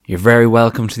You're very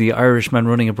welcome to the Irishman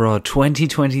Running Abroad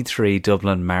 2023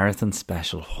 Dublin Marathon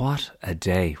Special. What a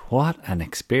day, what an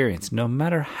experience, no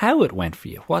matter how it went for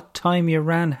you, what time you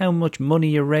ran, how much money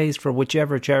you raised for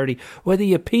whichever charity, whether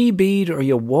you PB'd or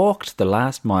you walked the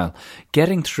last mile,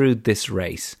 getting through this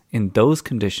race in those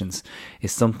conditions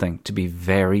is something to be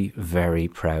very, very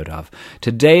proud of.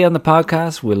 Today on the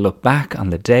podcast, we'll look back on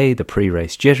the day, the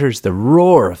pre-race jitters, the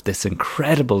roar of this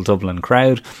incredible Dublin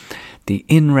crowd, the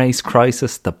in-race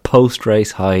crisis, the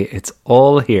post-race high. It's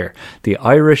all here. The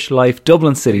Irish Life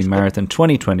Dublin City Marathon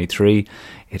 2023.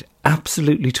 It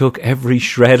absolutely took every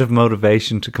shred of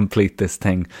motivation to complete this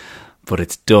thing, but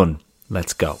it's done.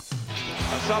 Let's go.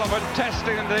 Sullivan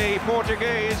testing the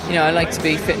Portuguese. You know, I like to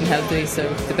be fit and healthy, so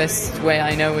the best way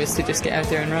I know is to just get out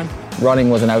there and run. Running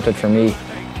was an outlet for me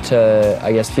to,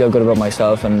 I guess, feel good about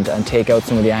myself and take out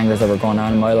some of the angers that were going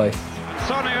on in my life.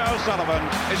 Sonny O'Sullivan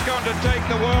is going to take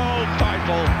the world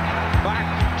title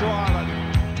back to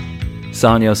Ireland.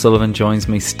 Sonia O'Sullivan joins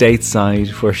me stateside,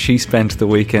 where she spent the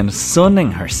weekend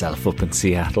sunning herself up in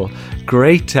Seattle.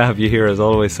 Great to have you here as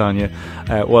always, Sonia.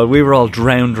 While we were all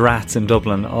drowned rats in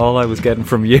Dublin, all I was getting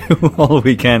from you all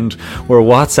weekend were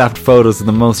WhatsApp photos of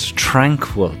the most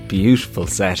tranquil, beautiful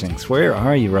settings. Where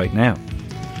are you right now?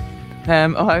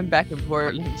 I'm back in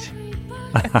Portland.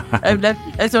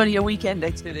 It's only a weekend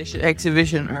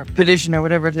exhibition or petition or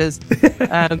whatever it is.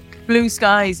 Blue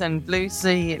skies and blue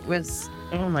sea. It was,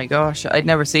 oh my gosh, I'd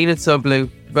never seen it so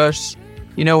blue. But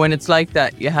you know, when it's like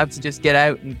that, you have to just get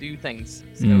out and do things.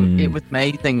 So it was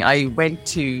amazing. I went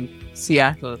to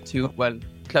Seattle,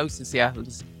 close to Seattle,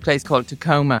 this place called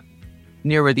Tacoma,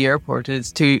 near where the airport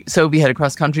is, so we had a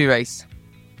cross-country race,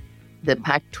 the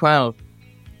Pac-12,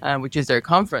 which is their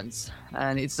conference.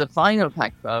 And it's the final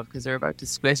Pac-12 because they're about to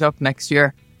split up next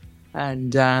year.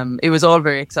 And it was all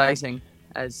very exciting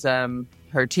as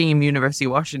her team, University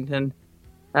of Washington,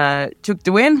 took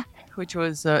the win, which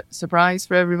was a surprise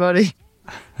for everybody.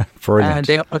 Brilliant.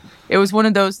 It was one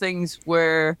of those things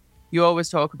where you always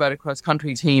talk about a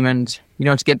cross-country team and, you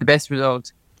know, to get the best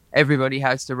result, everybody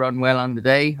has to run well on the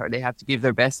day or they have to give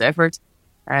their best effort.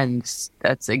 And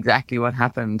that's exactly what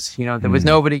happened. You know, there was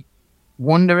nobody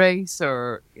won the race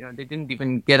or, you know, they didn't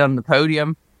even get on the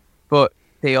podium, but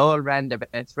they all ran their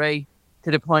best race to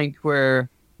the point where,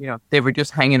 you know, they were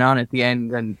just hanging on at the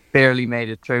end and barely made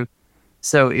it through.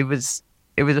 So it was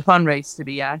a fun race to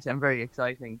be at and very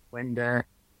exciting when they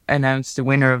announced the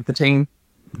winner of the team.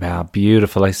 Yeah,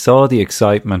 beautiful. I saw the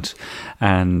excitement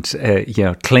and, you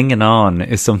know, clinging on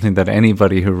is something that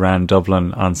anybody who ran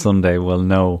Dublin on Sunday will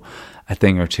know a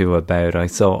thing or two about. I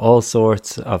saw all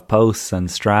sorts of posts and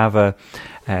Strava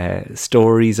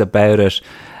stories about it,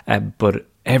 but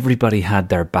everybody had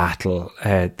their battle.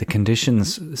 The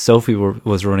conditions Sophie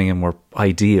was running in were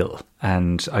ideal,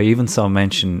 and I even saw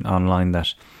mention online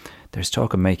that there's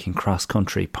talk of making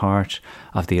cross-country part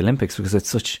of the Olympics because it's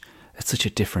such a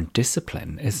different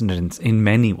discipline, isn't it? In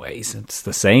many ways, it's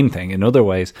the same thing in other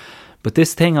ways. But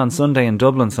this thing on Sunday in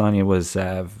Dublin, Sonia, was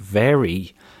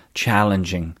very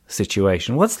challenging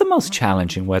situation. What's the most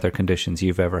challenging weather conditions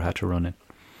you've ever had to run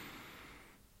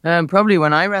in? Probably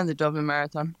when I ran the Dublin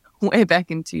Marathon way back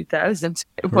in 2000.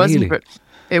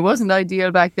 It wasn't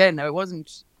ideal back then. Now, it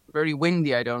wasn't very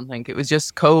windy, I don't think. It was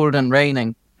just cold and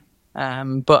raining.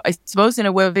 But I suppose in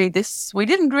a way we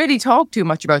didn't really talk too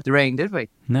much about the rain, did we?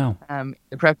 No.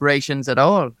 The preparations at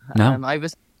all. No. I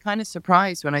was kind of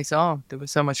surprised when I saw there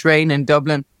was so much rain in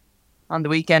Dublin on the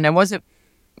weekend. And was it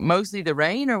mostly the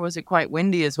rain or was it quite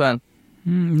windy as well?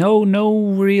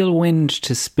 No real wind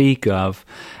to speak of.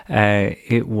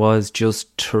 It was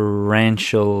just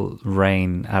torrential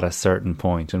rain at a certain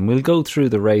point, and we'll go through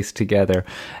the race together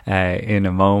in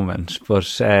a moment,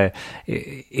 but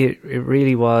it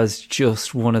really was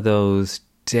just one of those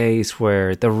days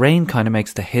where the rain kind of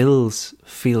makes the hills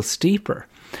feel steeper,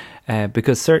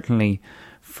 because certainly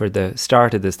for the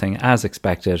start of this thing, as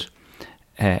expected,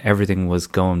 everything was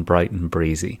going bright and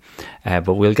breezy.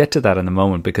 But we'll get to that in a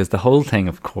moment, because the whole thing,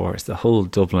 of course, the whole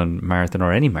Dublin Marathon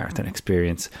or any marathon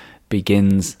experience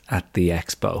begins at the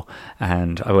expo.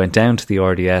 And I went down to the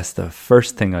RDS. The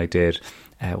first thing I did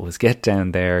was get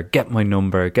down there, get my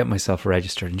number, get myself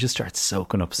registered and just start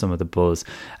soaking up some of the buzz.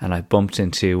 And I bumped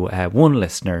into one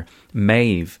listener,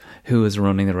 Maeve, who was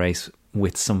running the race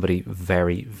with somebody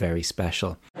very, very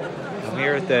special. I'm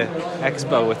here at the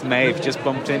expo with Maeve, just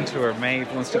bumped into her.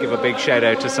 Maeve wants to give a big shout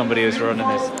out to somebody who's running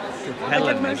this.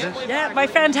 Helen, is it? Yeah, my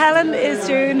friend Helen is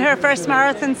doing her first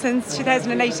marathon since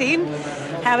 2018.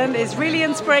 Helen is really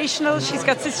inspirational. She's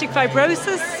got cystic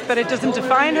fibrosis, but it doesn't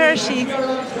define her. She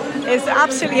is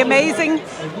absolutely amazing.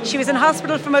 She was in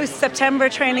hospital for most of September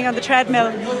training on the treadmill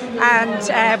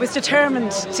and was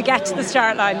determined to get to the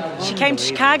start line. She came to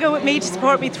Chicago with me to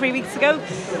support me 3 weeks ago,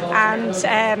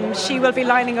 and she will be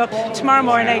lining up tomorrow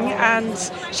morning, and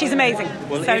she's amazing.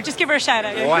 So just give her a shout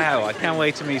out. Wow, I can't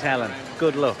wait to meet Helen.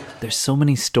 Good luck. There's so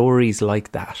many stories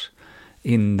like that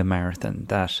in the marathon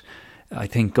that I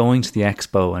think going to the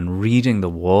expo and reading the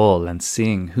wall and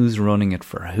seeing who's running it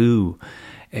for who,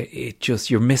 it just,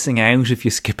 you're missing out if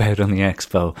you skip out on the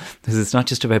expo, because it's not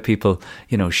just about people,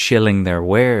 shilling their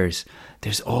wares.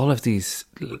 There's all of these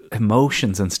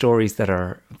emotions and stories that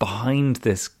are behind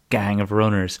this gang of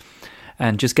runners,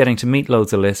 and just getting to meet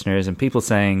loads of listeners and people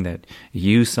saying that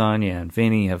you, Sonia, and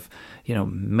Vinny have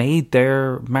made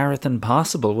their marathon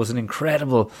possible was an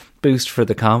incredible boost for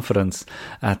the confidence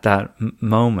at that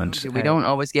moment. We don't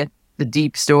always get the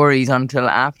deep stories until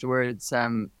afterwards.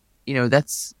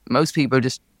 That's most people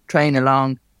just train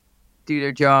along, do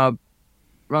their job,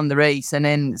 run the race, and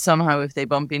then somehow if they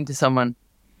bump into someone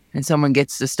and someone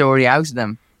gets the story out of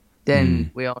them,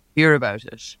 then we all hear about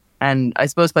it. And I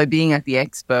suppose by being at the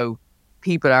expo,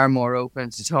 people are more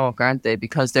open to talk, aren't they?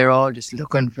 Because they're all just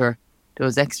looking for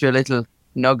those extra little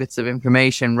nuggets of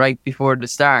information right before the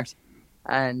start.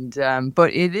 And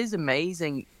but it is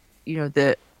amazing,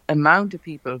 the amount of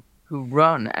people who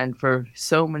run, and for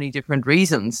so many different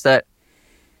reasons, that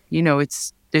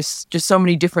there's just so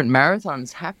many different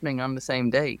marathons happening on the same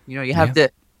day. You have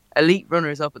the elite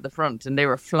runners up at the front and they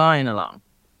were flying along.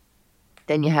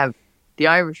 Then you have the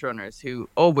Irish runners who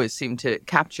always seem to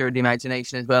capture the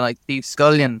imagination as well. Like Steve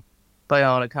Scullion, by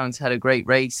all accounts, had a great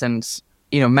race and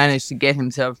managed to get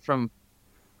himself from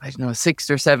 6th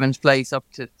or 7th place up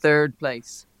to 3rd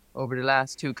place over the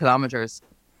last 2 kilometres,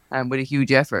 with a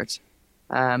huge effort.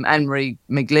 Anne-Marie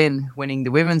McGlynn winning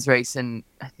the women's race in,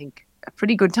 I think, a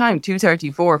pretty good time.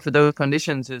 2:34 for those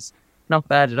conditions is not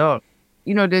bad at all.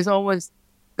 There's always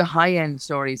the high-end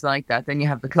stories like that. Then you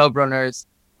have the club runners.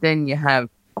 Then you have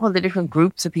all the different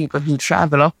groups of people who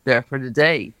travel up there for the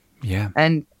day. Yeah.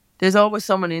 And there's always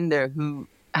someone in there who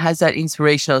has that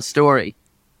inspirational story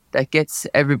that gets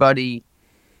everybody,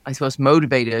 I suppose,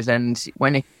 motivated. And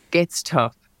when it gets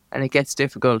tough and it gets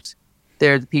difficult,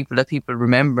 they're the people that people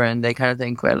remember, and they kind of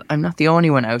think, well, I'm not the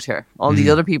only one out here. All these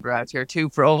other people are out here too,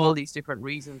 for all these different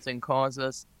reasons and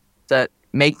causes that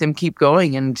make them keep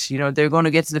going, and they're going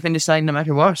to get to the finish line no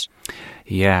matter what.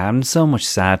 Yeah, and so much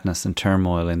sadness and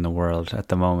turmoil in the world at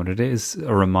the moment. It is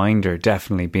a reminder,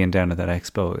 definitely, being down at that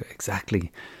expo,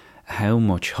 exactly how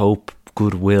much hope,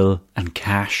 goodwill and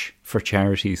cash for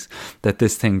charities that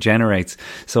this thing generates.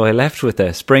 So I left with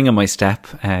a spring in my step,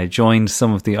 joined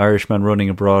some of the Irishman Running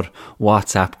Abroad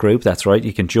WhatsApp group. That's right,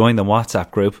 you can join the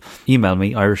WhatsApp group. Email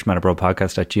me,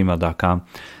 irishmanabroadpodcast@gmail.com.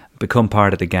 Become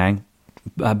part of the gang.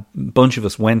 A bunch of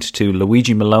us went to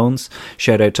Luigi Malone's.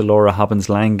 Shout out to Laura Hobbins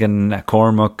Langan,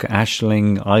 Cormac,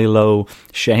 Ashling, Ilo,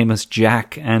 Seamus,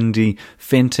 Jack, Andy,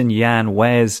 Finton, Jan,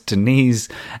 Wes, Denise,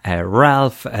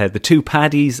 Ralph, the 2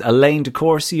 Paddies, Elaine de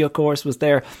Corsi, of course, was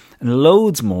there, and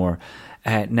loads more.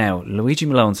 Now, Luigi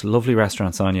Malone's lovely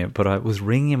restaurant, Sonia, but I was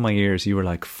ringing in my ears. You were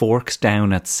like, forks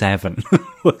down at 7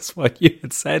 was what you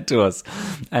had said to us.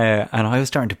 And I was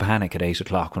starting to panic at 8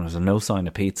 o'clock when there was no sign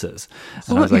of pizzas.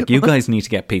 And I was like, you guys need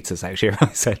to get pizzas out here. I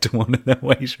said to one of the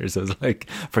waiters, I was like,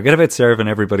 forget about serving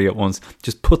everybody at once.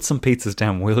 Just put some pizzas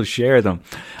down. We'll share them.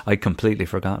 I'd completely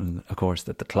forgotten, of course,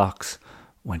 that the clocks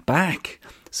went back.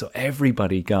 So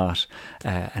everybody got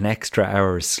an extra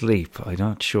hour's sleep. I'm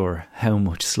not sure how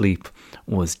much sleep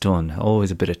was done.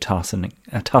 Always a bit of tossing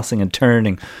and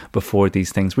turning before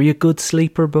these things. Were you a good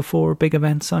sleeper before big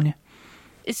events, Sonia?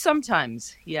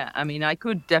 Sometimes, yeah. I mean, I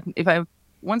could definitely,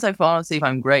 once I fall asleep,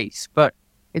 I'm great. But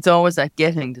it's always that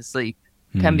getting to sleep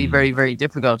can be very, very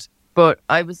difficult. But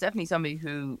I was definitely somebody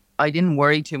who, I didn't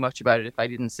worry too much about it if I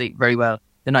didn't sleep very well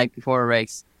the night before a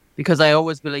race. Because I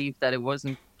always believed that it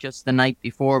wasn't just the night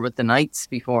before, but the nights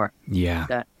before. Yeah.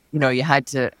 That, you had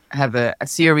to have a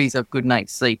series of good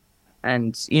nights sleep.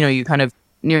 And, you kind of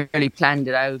nearly planned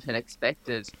it out and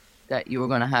expected that you were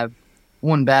going to have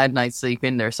one bad night's sleep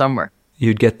in there somewhere.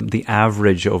 You'd get the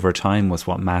average over time was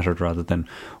what mattered, rather than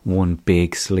one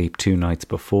big sleep 2 nights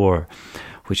before,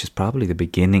 which is probably the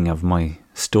beginning of my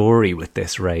story with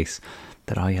this race.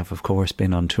 That I have, of course,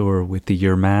 been on tour with the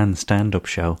Your Man stand-up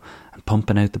show and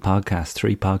pumping out the podcast,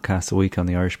 3 podcasts a week on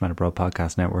the Irishman Abroad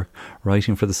Podcast Network,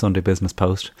 writing for the Sunday Business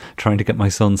Post, trying to get my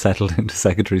son settled into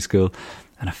secondary school,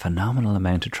 and a phenomenal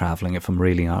amount of travelling, if I'm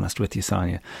really honest with you,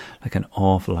 Sonia. Like an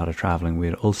awful lot of travelling. We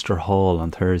had Ulster Hall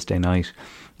on Thursday night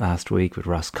last week with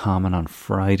Roscommon on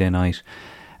Friday night,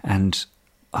 and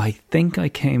I think I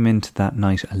came into that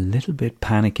night a little bit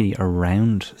panicky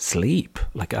around sleep.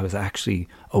 Like I was actually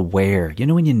aware. You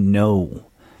know when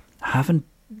I haven't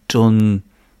done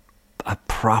a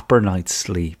proper night's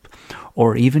sleep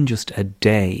or even just a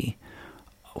day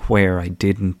where I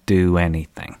didn't do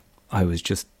anything. I was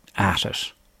just at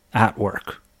it, at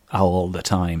work all the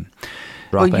time.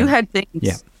 Well, you had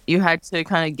things you had to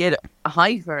kind of get a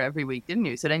high for every week, didn't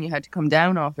you? So then you had to come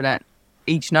down off of that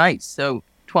each night. So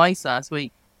twice last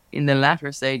week, in the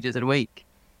latter stages of the week,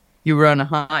 you were on a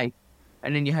high,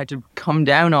 and then you had to come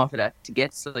down off of that to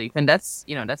get sleep. And that's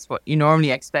what you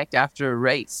normally expect after a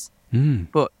race.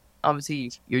 But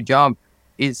obviously your job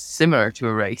is similar to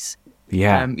a race.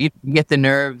 Yeah. You get the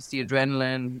nerves, the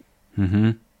adrenaline,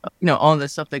 all the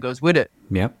stuff that goes with it.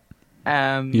 Yep.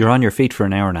 You're on your feet for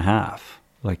an hour and a half.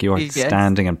 Like you're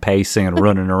standing and pacing and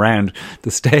running around the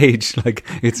stage. Like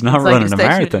it's not running a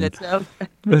marathon.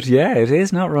 But yeah, it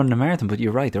is not running a marathon. But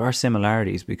you're right. There are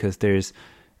similarities because there's,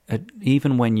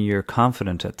 even when you're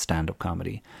confident at stand-up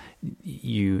comedy,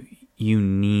 you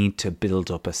need to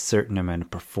build up a certain amount of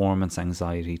performance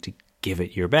anxiety to give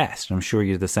it your best. I'm sure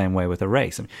you're the same way with a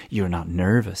race. I mean, you're not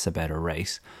nervous about a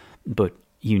race, but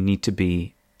you need to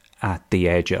be at the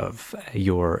edge of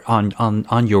your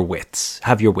on your wits,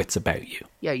 have your wits about you.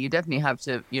 Yeah, you definitely have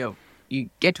to, you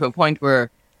get to a point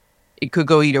where it could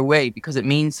go either way because it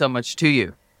means so much to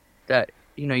you that,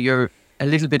 you're a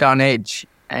little bit on edge,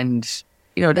 and,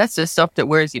 that's the stuff that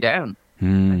wears you down,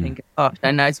 I think.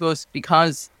 And I suppose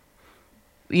because,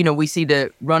 we see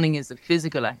the running as a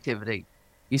physical activity,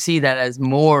 you see that as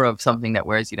more of something that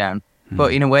wears you down.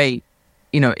 But in a way,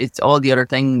 it's all the other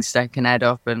things that can add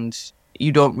up, and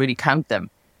you don't really count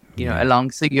them, along.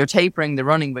 So you're tapering the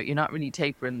running, but you're not really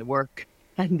tapering the work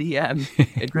and the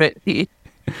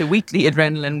the weekly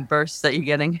adrenaline bursts that you're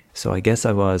getting. So I guess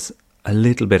I was a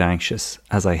little bit anxious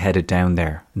as I headed down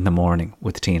there in the morning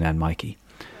with Tina and Mikey.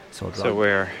 So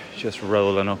we're just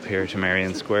rolling up here to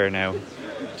Merrion Square now.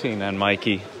 Tina and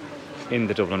Mikey in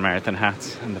the Dublin Marathon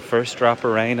hats, and the first drop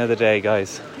of rain of the day,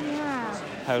 guys. Yeah.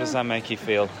 How does that make you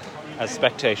feel as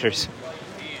spectators?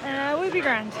 Would be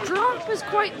grand. Drop is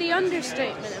quite the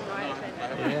understatement in my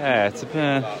opinion. Yeah,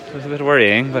 it was a bit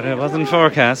worrying, but it wasn't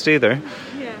forecast either.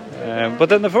 Yeah. But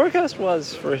then the forecast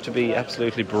was for it to be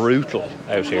absolutely brutal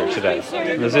out here today.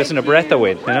 There's isn't a breath of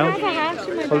wind,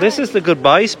 Well, this is the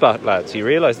goodbye spot, lads. You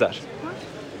realise that?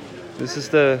 This is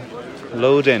the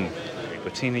load-in.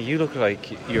 But Tina, you look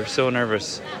like you're so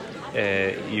nervous.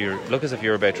 You look as if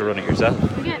you're about to run it yourself.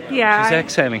 Yeah. She's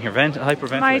exhaling,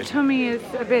 hyperventilating. My tummy is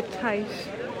a bit tight.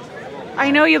 I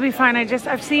know you'll be fine.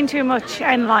 I've seen too much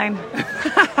online.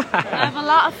 I have a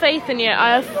lot of faith in you.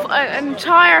 I have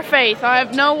entire faith. I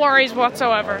have no worries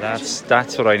whatsoever.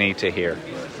 That's what I need to hear.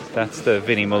 That's the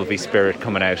Vinnie Mulvey spirit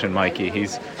coming out in Mikey.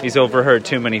 He's overheard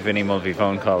too many Vinnie Mulvey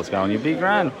phone calls going, "You'll be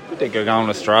grand. I think you're going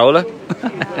to Stroller."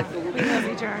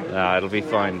 It'll be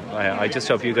fine. I just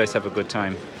hope you guys have a good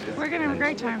time. We're going to have a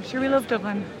great time. Sure, we love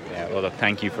Dublin. Yeah, well, look,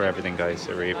 thank you for everything, guys.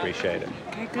 I really appreciate it.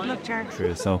 Okay, good luck, Jack.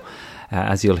 So,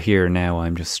 as you'll hear now,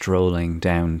 I'm just strolling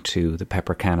down to the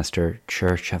Pepper Canister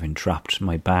Church, having dropped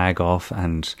my bag off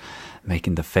and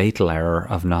making the fatal error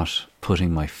of not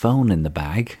putting my phone in the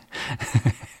bag,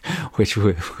 which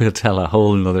we'll tell a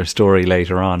whole nother story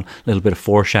later on. A little bit of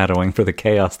foreshadowing for the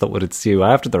chaos that would ensue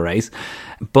after the race.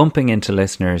 Bumping into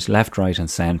listeners left, right and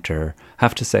centre.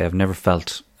 Have to say, I've never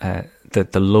felt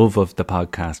the love of the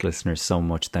podcast listeners so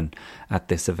much than at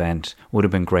this event. Would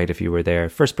have been great if you were there.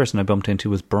 First person I bumped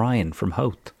into was Brian from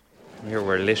Howth.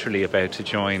 We're literally about to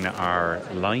join our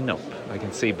lineup. I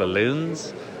can see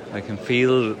balloons. I can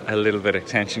feel a little bit of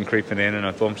tension creeping in, and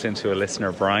I bumped into a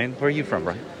listener, Brian. Where are you from,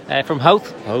 Brian? From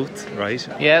Howth. Howth, right.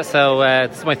 Yeah, so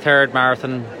this is my third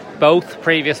marathon. Both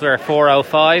previous were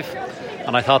 4:05,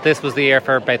 and I thought this was the year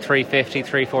for about 3:50,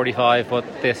 3:45, but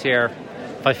this year,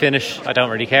 if I finish, I don't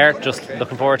really care. Just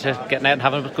looking forward to getting out and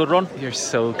having a good run. You're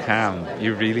so calm.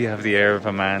 You really have the air of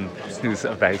a man who's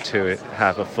about to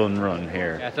have a fun run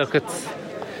here. Yeah, look,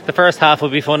 the first half will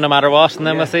be fun no matter what, and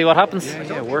then we'll see what happens.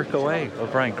 Yeah, work away. Well,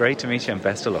 Brian, great to meet you and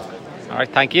best of luck. All right,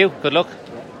 thank you. Good luck.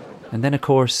 And then, of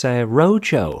course,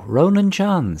 Rojo, Ronan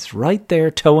Johns, right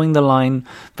there towing the line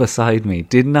beside me.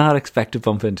 Did not expect to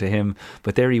bump into him,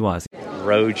 but there he was.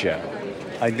 Rojo.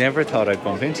 I never thought I'd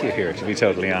bump into you here, to be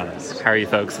totally honest. How are you,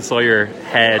 folks? I saw your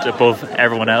head above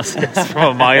everyone else's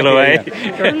from a mile away.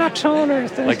 You're a lot taller.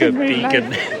 Like a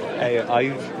beacon.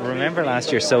 I remember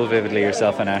last year so vividly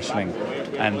yourself and Aisling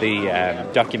and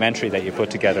the documentary that you put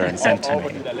together and sent to me.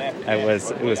 It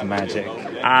was magic.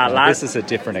 This is a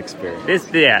different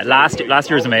experience. Last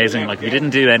year was amazing. Like, we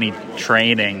didn't do any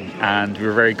training, and we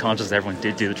were very conscious that everyone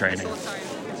did do the training.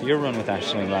 Gareth, your run with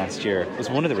Aisling last year was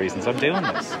one of the reasons I'm doing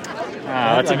this.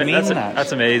 That's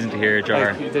amazing to hear,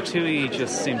 Jar. Like, the two of you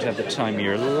just seem to have the time of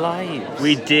your lives.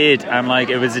 We did, and like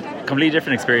it was a completely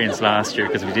different experience last year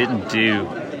because we didn't do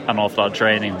an awful lot of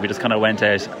training. We just kind of went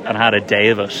out and had a day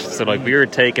of it. So like we were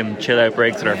taking chill out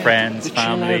breaks with our friends,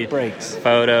 family, chill out breaks,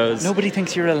 photos. Nobody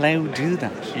thinks you're allowed to do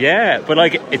that. Yeah, but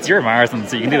like it's your marathon,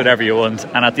 so you can do whatever you want.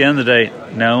 And at the end of the day,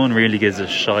 no one really gives a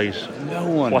shite. No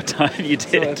one. What time you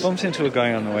did. So I bumped into a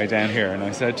guy on the way down here, and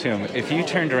I said to him, if you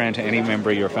turned around to any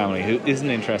member of your family who isn't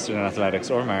interested in athletics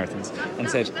or marathons and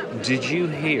said, did you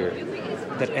hear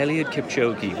that Eliud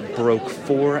Kipchoge broke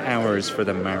 4 hours for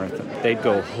the marathon? They'd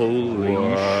go, holy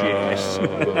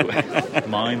shit.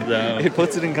 Mind blown. It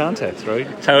puts it in context, right?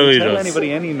 Totally tell does.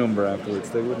 anybody any number afterwards,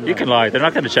 they wouldn't You know. can lie, they're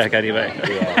not going to check anyway.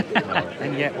 Yeah, no.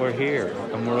 And yet we're here,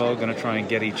 and we're all going to try and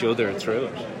get each other through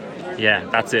it. Yeah,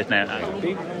 that's it now.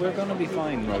 We're going to be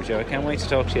fine, Rojo. I can't wait to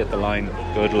talk to you at the line.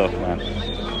 Good luck, man.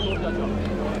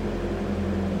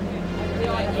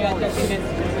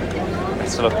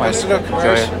 Best of luck, man. Best of luck, Enjoy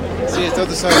right. it. See you at the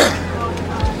other side.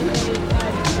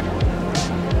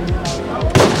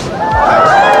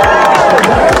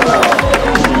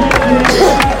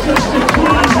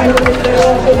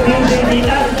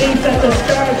 At the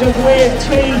start of wave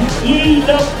 3, ye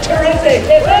look terrific.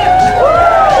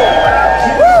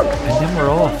 And then we're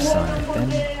off, son. Then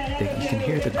you can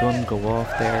hear the gun go off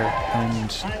there,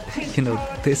 and you know,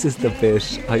 this is the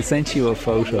bit. I sent you a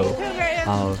photo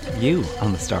of you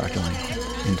on the start line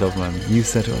in Dublin. You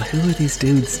said, well, who are these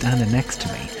dudes standing next to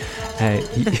me? I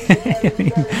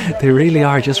mean, they really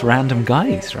are just random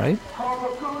guys, right?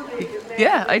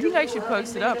 Yeah, I think I should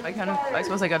post it up. I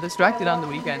suppose I got distracted on the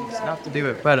weekend not to do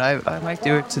it, but I might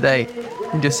do it today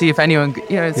and just see if anyone,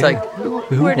 it's like,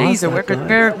 who are these, or where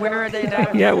are they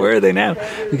now? Yeah, where are they now?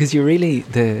 Because you really,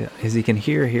 as you can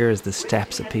hear here, is the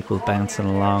steps of people bouncing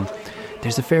along.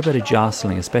 There's a fair bit of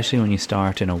jostling, especially when you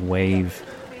start in a wave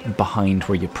behind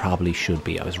where you probably should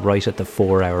be. I was right at the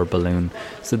 4-hour balloon.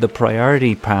 So the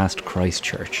priority past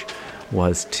Christchurch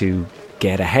was to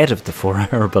get ahead of the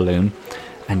 4-hour balloon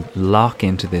and lock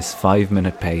into this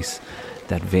 5-minute pace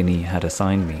that Vinny had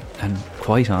assigned me. And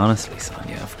quite honestly,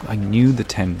 Sonia, I knew the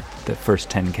first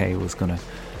 10k was going to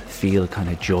feel kind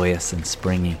of joyous and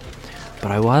springy,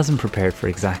 but I wasn't prepared for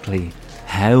exactly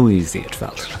how easy it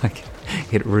felt. Like,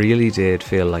 it really did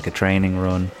feel like a training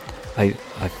run. I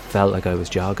felt like I was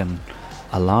jogging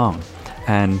along,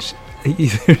 and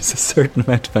there's a certain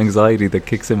amount of anxiety that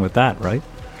kicks in with that, right?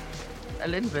 A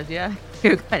little bit, yeah.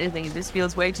 You're kind of thinking, this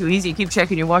feels way too easy. You keep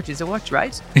checking your watch. Is the watch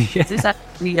right? Yeah. Is this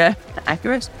actually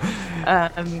accurate?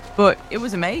 But it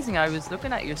was amazing. I was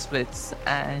looking at your splits,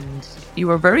 and you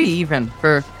were very even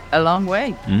for a long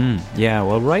way. Yeah,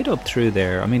 well, right up through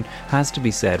there. I mean, has to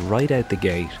be said, right out the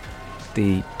gate,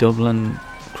 the Dublin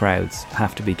crowds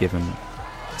have to be given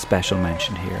a special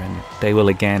mention here, and they will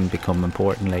again become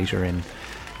important later in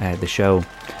the show,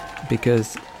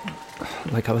 because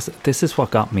this is what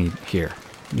got me here.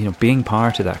 You know, being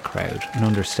part of that crowd and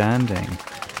understanding,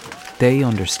 they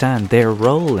understand their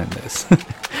role in this.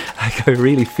 Like, I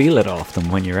really feel it off them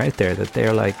when you're out there, that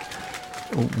they're like,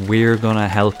 we're gonna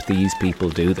help these people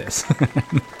do this.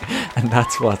 And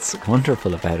that's what's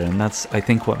wonderful about it, and that's, I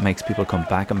think, what makes people come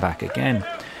back and back again.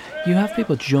 You have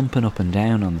people jumping up and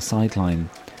down on the sideline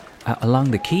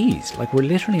along the quays. Like, we're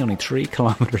literally only 3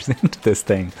 kilometres into this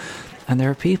thing, and there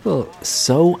are people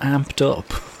so amped up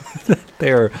that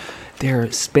they're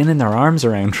spinning their arms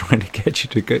around trying to get you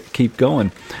to keep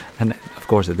going. And of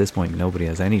course, at this point, nobody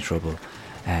has any trouble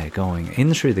going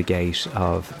in through the gate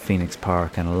of Phoenix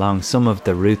Park and along some of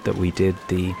the route that we did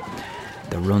the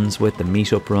runs with, the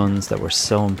meetup runs that were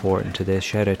so important to this.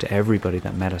 Shout out to everybody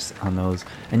that met us on those.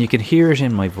 And you can hear it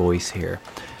in my voice here.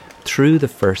 Through the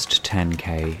first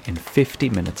 10k in 50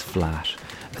 minutes flat,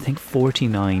 I think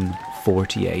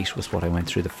 49:48 was what I went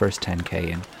through the first 10k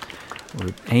in.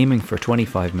 We're aiming for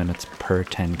 25 minutes per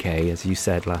 10k, as you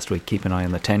said last week. Keep an eye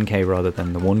on the 10k rather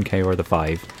than the 1k or the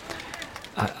 5.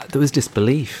 There was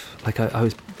disbelief. Like, I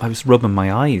was rubbing my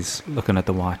eyes looking at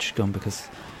the watch, going, because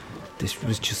this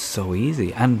was just so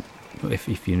easy. And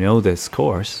if you know this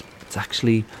course, it's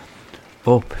actually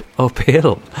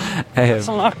uphill. It's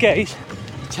a lot gate,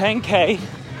 10k.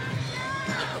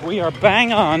 We are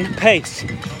bang on pace.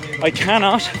 I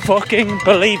cannot fucking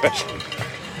believe it.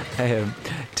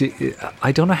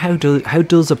 I don't know how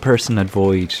does a person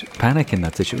avoid panic in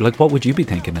that situation? Like, what would you be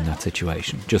thinking in that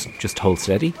situation? Just hold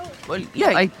steady? Well,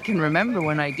 yeah, I can remember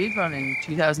when I did run in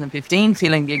 2015,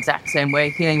 feeling the exact same way,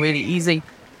 feeling really easy,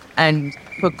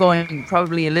 but going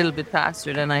probably a little bit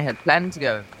faster than I had planned to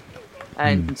go.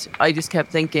 And I just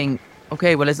kept thinking,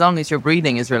 okay, well, as long as your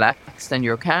breathing is relaxed and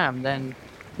you're calm, then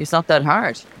it's not that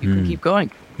hard. You can keep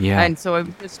going. Yeah. And so I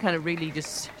was just kind of really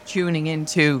just tuning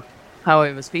into how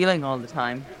I was feeling all the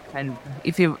time. And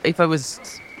if I was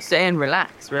saying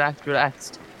relaxed,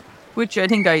 which I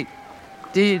think I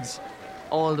did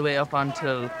all the way up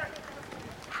until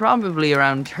probably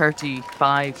around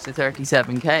 35 to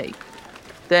 37k,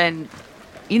 then,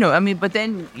 but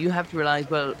then you have to realize,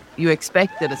 well, you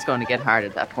expect that it's going to get hard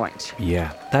at that point.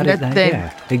 Yeah,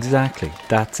 Then, exactly.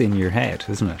 That's in your head,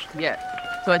 isn't it? Yeah.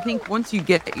 So I think once you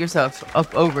get yourself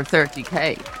up over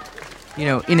 30k,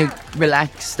 in a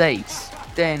relaxed state,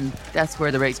 then that's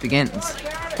where the race begins.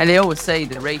 And they always say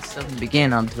the race doesn't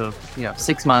begin until,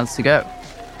 6 miles to go.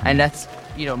 And that's,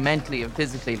 mentally and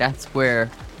physically, that's where,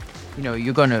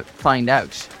 you're going to find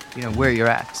out, where you're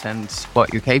at and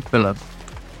what you're capable of.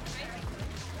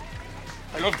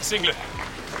 I love the singlet.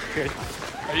 Good.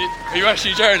 Are you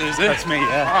actually Jared, is it? That's me,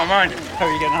 yeah. Oh, man. How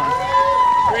are you getting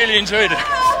on? Really enjoyed it.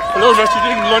 I loved what you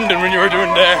did in London when you were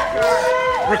doing the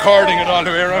recording it all the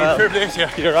way around. Well, fair play to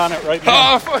you. You're on it right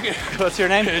now. Oh, fuck it. What's your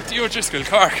name? Theo Driscoll,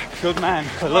 Cork. Good man.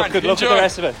 Good luck with the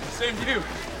rest of it. Same to you.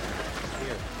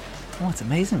 Oh, it's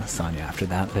amazing, Sonia, after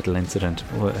that little incident,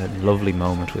 a lovely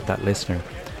moment with that listener,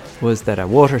 was that a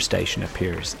water station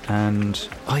appears and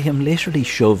I am literally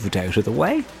shoved out of the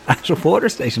way at a water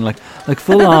station, like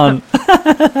full on.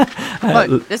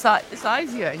 The size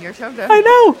of you and you're shoved out. I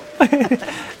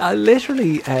know.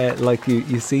 Literally, like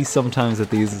you see sometimes that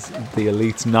the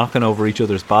elites knocking over each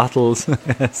other's bottles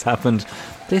has happened.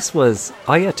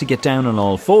 I had to get down on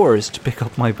all fours to pick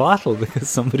up my bottle because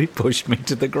somebody pushed me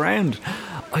to the ground.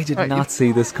 I did not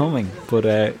see this coming, but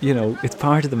it's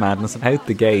part of the madness. Out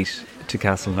the gate to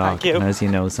Castleknock, and as you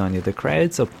know, Sonia, the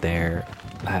crowds up there,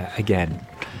 again,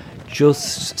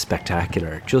 just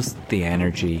spectacular, just the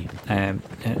energy, and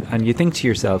you think to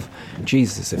yourself,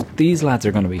 Jesus, if these lads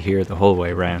are going to be here the whole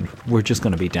way around, we're just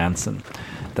going to be dancing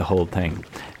the whole thing.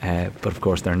 But of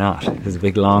course they're not. There's a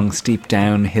big long steep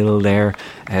downhill there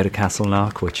out of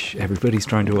Castleknock, which everybody's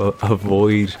trying to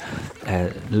avoid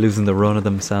losing the run of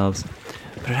themselves.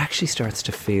 But it actually starts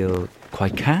to feel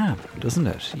quite calm, doesn't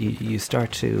it? You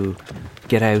start to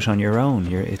get out on your own.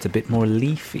 It's a bit more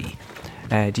leafy.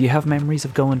 Do you have memories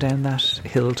of going down that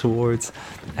hill towards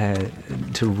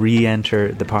to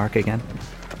re-enter the park again?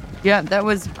 Yeah,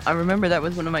 I remember that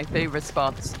was one of my favourite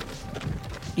spots.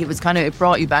 It was it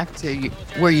brought you back to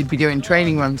where you'd be doing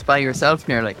training runs by yourself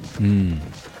nearly.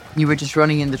 You were just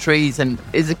running in the trees, and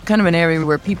it's kind of an area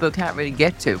where people can't really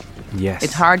get to. Yes.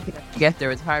 It's hard to get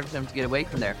there. It's hard for them to get away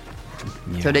from there.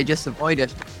 Yeah. So they just avoid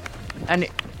it. And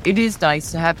it is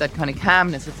nice to have that kind of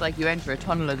calmness. It's like you enter a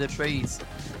tunnel of the trees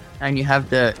and you have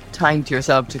the time to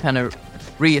yourself to kind of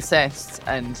reassess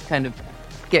and kind of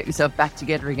get yourself back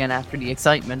together again after the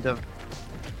excitement of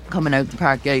coming out the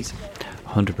park gate.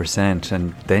 100%.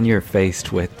 And then you're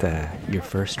faced with your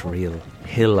first real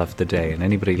hill of the day. And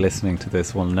anybody listening to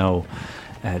this will know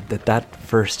that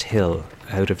first hill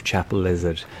out of Chapel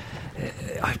Lizard,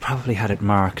 I probably had it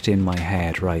marked in my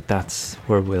head, right? That's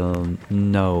where we'll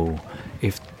know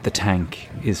if the tank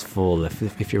is full,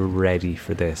 if you're ready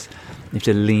for this. You have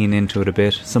to lean into it a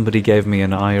bit. Somebody gave me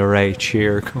an IRA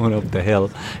cheer going up the hill.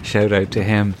 Shout out to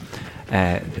him.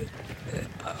 I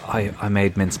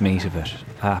made mincemeat of it.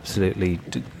 Absolutely.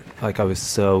 Like, I was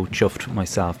so chuffed with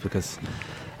myself because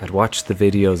I'd watched the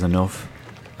videos enough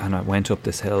and I went up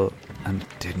this hill and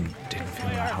didn't feel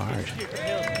that hard.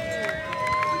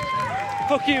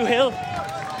 Fuck you, Hill.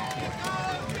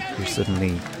 You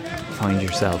suddenly find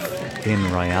yourself in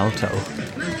Rialto.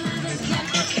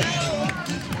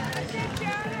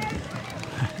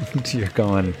 And you're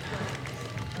going,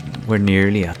 we're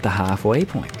nearly at the halfway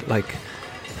point. Like,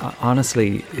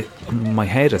 honestly, my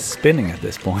head is spinning at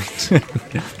this point.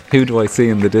 Who do I see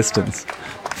in the distance?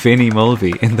 Finny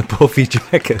Mulvey in the puffy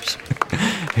jacket,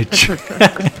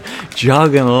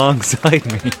 jogging alongside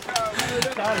me.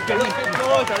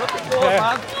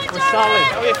 We're solid.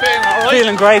 How are you feeling? All right?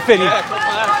 Feeling great, Finny.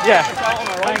 Yeah.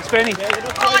 Thanks, Finny.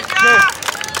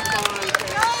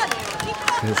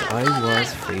 Because I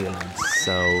was feeling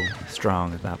so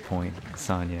strong at that point,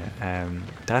 Sonia.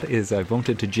 I bumped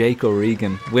into Jake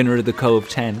O'Regan, winner of the Cove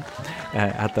 10,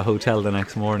 at the hotel the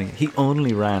next morning. He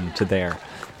only ran to there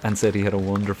and said he had a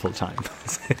wonderful time.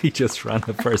 He just ran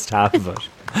the first half of it.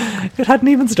 It hadn't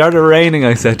even started raining,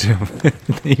 I said to him.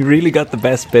 He really got the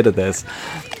best bit of this.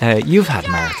 You've had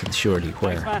marathons, surely,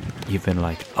 where you've been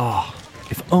like, oh,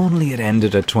 if only it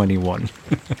ended at 21.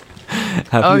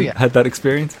 Have you had that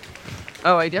experience?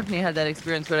 Oh, I definitely had that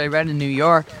experience when I ran in New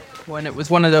York, when it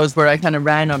was one of those where I kind of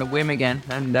ran on a whim again.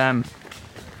 And,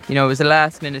 it was a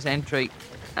last minute entry.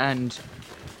 And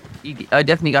I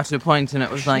definitely got to the point, and it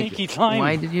was like, Sneaky time.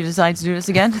 why did you decide to do this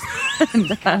again?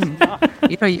 And,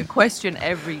 you question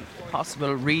every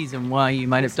possible reason why you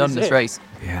might have done this race.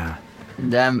 Yeah.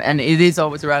 And it is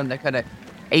always around that kind of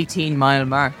 18-mile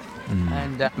mark.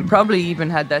 And probably even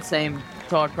had that same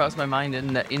thought cross my mind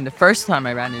in the first time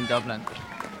I ran in Dublin.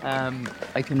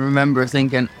 I can remember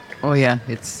thinking, oh yeah,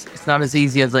 it's not as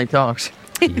easy as I thought.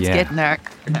 It's getting hard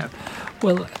now.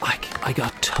 Well, I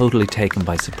got totally taken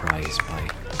by surprise by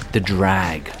the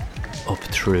drag up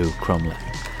through Crumlin.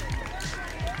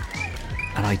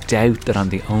 And I doubt that I'm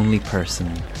the only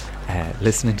person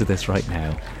listening to this right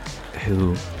now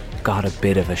who got a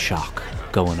bit of a shock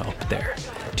going up there.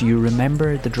 Do you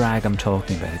remember the drag I'm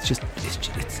talking about? It's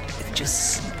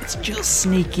just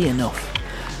sneaky enough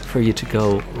for you to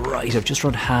go, right, I've just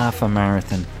run half a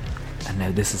marathon and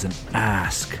now this is an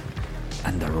ask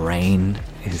and the rain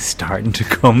is starting to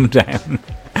come down.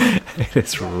 It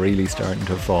is really starting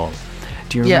to fall.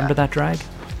 Do you remember that drag?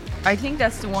 I think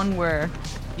that's the one where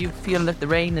you feel that the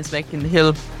rain is making the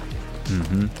hill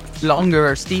longer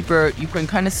or steeper. You can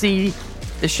kind of see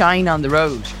the shine on the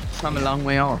road from a long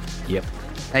way off. Yep.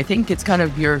 I think it's kind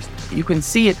of you can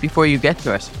see it before you get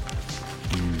to it.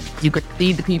 You could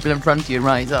see the people in front of you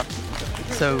rise up.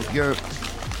 So you're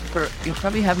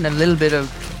probably having a little bit of,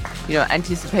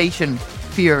 anticipation,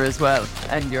 fear as well,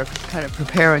 and you're kind of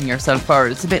preparing yourself for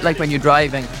it. It's a bit like when you're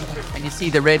driving and you see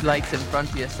the red lights in front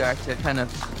of you start to kind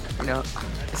of,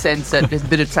 sense that there's a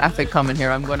bit of traffic coming here.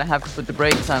 I'm going to have to put the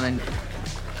brakes on, and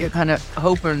you're kind of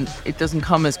hoping it doesn't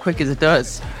come as quick as it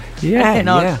does. Yeah.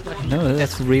 No,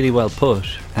 that's really well put.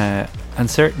 And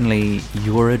certainly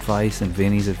your advice and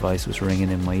Vinny's advice was ringing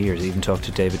in my ears. I even talked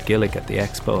to David Gillick at the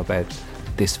expo about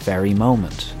this very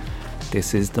moment.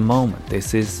 This is the moment.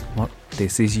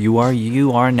 You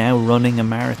are now running a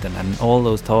marathon, and all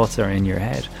those thoughts are in your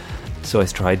head. So I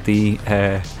tried the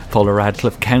Paula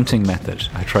Radcliffe counting method.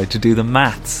 I tried to do the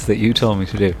maths that you told me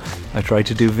to do. I tried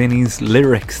to do Vinny's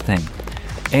lyrics thing.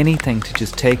 Anything to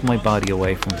just take my body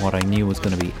away from what I knew was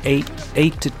going to be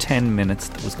 8 to 10 minutes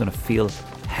that was going to feel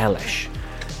hellish,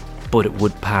 but it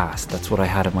would pass. That's what I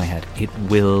had in my head. It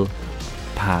will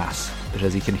pass. But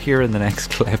as you can hear in the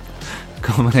next clip,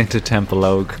 coming into Temple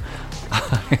Oak,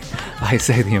 I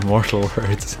say the immortal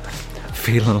words,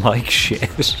 feeling like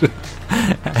shit.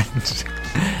 And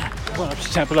going up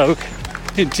to Temple Oak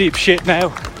in deep shit now.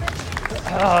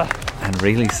 And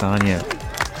really, Sonia,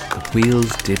 the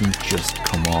wheels didn't just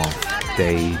come off.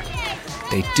 They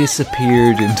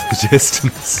disappeared into the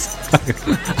distance. I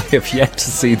have yet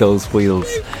to see those wheels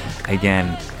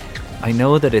again. I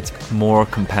know that it's more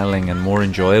compelling and more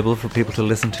enjoyable for people to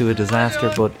listen to a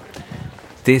disaster, but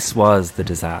this was the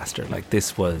disaster. Like,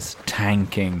 this was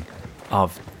tanking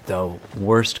of the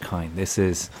worst kind. This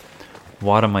is,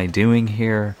 what am I doing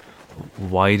here?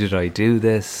 Why did I do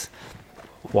this?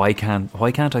 Why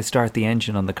can't I start the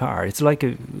engine on the car? It's like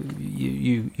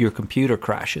your computer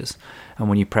crashes, and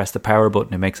when you press the power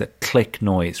button, it makes a click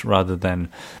noise rather than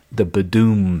the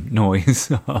badoom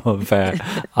noise of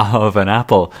an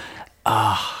Apple.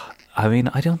 I mean,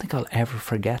 I don't think I'll ever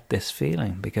forget this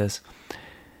feeling, because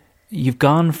you've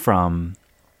gone from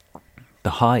the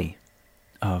high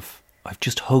of, I've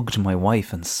just hugged my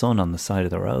wife and son on the side of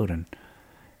the road, and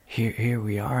here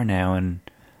we are now, and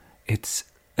it's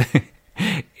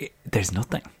there's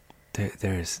nothing.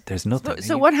 There's nothing.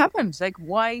 So what happened? Like,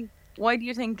 why do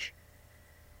you think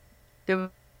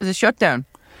there was a shutdown?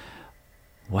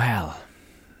 Well,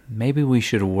 maybe we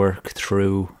should work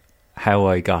through how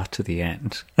I got to the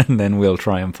end, and then we'll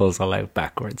try and puzzle out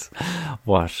backwards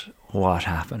what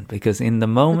happened. Because in the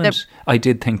moment, I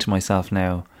did think to myself,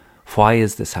 now, why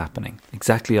is this happening?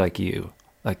 Exactly like you.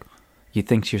 Like, you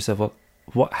think to yourself,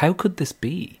 well, how could this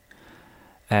be?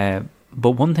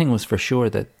 But one thing was for sure,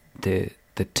 that the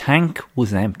tank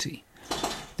was empty.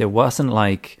 There wasn't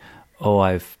like, oh,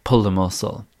 I've pulled a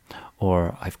muscle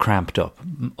or I've cramped up.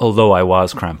 Although I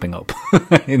was cramping up,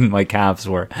 and my calves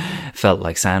felt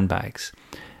like sandbags.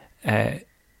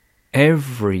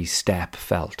 Every step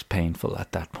felt painful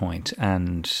at that point,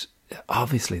 and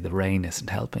obviously the rain isn't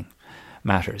helping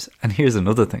matters. And here's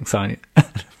another thing, Sonia.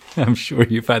 I'm sure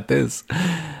you've had this.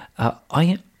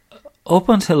 Up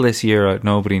until this year,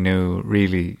 nobody knew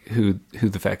really who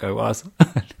the feck I was.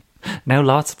 Now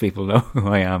lots of people know who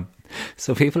I am.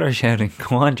 So people are shouting,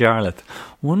 "Go on, Jarlath."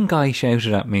 One guy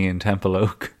shouted at me in Temple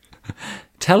Oak,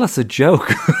 "Tell us a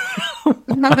joke."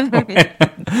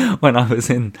 when I was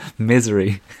in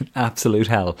misery, absolute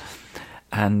hell.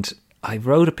 And I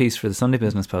wrote a piece for the Sunday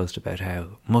Business Post about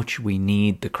how much we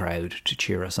need the crowd to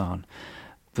cheer us on.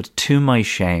 But to my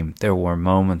shame, there were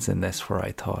moments in this where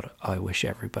I thought, I wish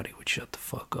everybody would shut the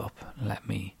fuck up and let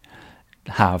me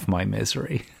have my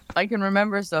misery. I can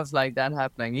remember stuff like that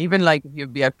happening. Even like if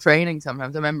you'd be at training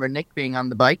sometimes. I remember Nick being on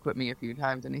the bike with me a few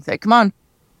times and he'd say, come on,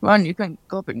 you can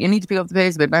go up. You need to pick up the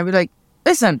pace a bit. And I'd be like,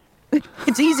 listen,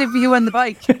 it's easy for you on the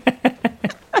bike.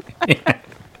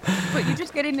 But you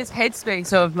just get in this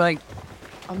headspace of like,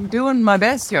 I'm doing my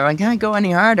best here. I can't go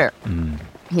any harder.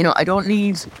 You know, I don't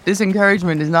need, this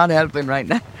encouragement is not helping right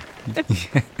now.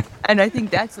 And I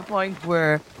think that's the point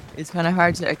where it's kind of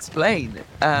hard to explain.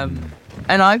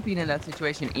 And I've been in that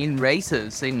situation in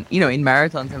races, in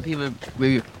marathons, and people will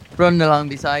be running along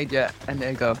beside you and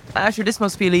they'll go, sure, this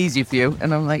must feel easy for you.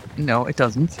 And I'm like, no, it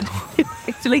doesn't. It's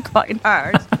actually quite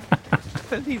hard,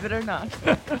 believe it or not.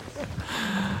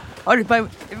 Or if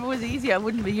it was easy, I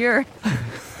wouldn't be here.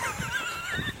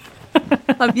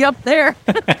 I'd be up there.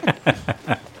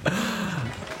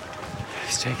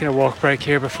 He's taking a walk break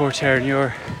here before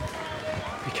Terranure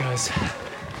because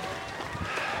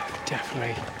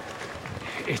definitely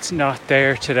it's not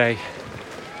there today.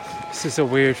 This is a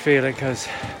weird feeling because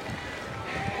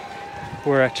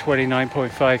we're at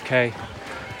 29.5k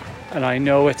and I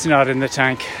know it's not in the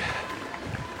tank,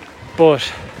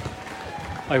 but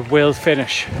I will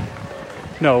finish.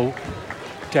 No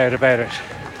doubt about it.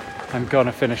 I'm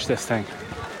gonna finish this thing.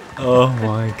 Oh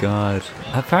my God.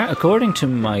 According to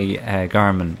my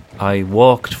Garmin, I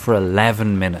walked for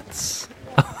 11 minutes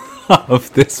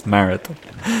of this marathon.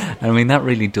 I mean, that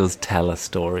really does tell a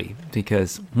story,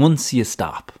 because once you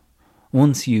stop,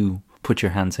 once you put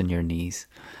your hands on your knees,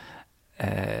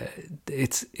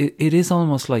 it is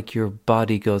almost like your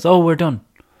body goes, oh, we're done.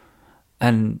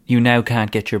 And you now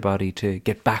can't get your body to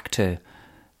get back to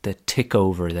the tick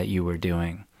over that you were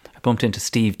doing. I bumped into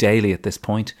Steve Daly at this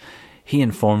point. He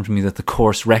informed me that the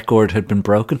course record had been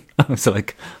broken. I was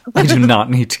like, I do not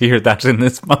need to hear that in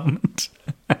this moment.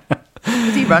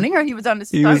 Was he running or he was on the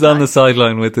sideline? He was on the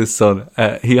sideline with his son.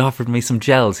 He offered me some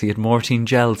gels. He had Mortein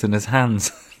gels in his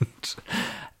hands.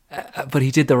 But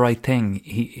he did the right thing.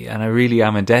 And I really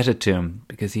am indebted to him,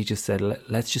 because he just said,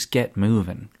 let's just get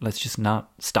moving. Let's just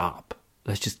not stop.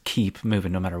 Let's just keep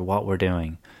moving no matter what we're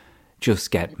doing.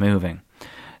 Just get moving.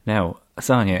 Now,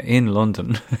 Sonia, in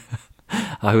London,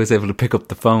 I was able to pick up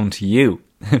the phone to you,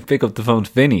 pick up the phone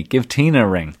to Vinny, give Tina a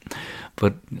ring.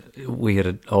 But we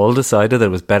had all decided that it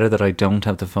was better that I don't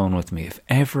have the phone with me. If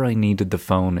ever I needed the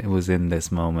phone, it was in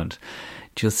this moment,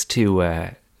 just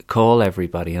to call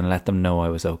everybody and let them know I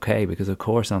was okay. Because, of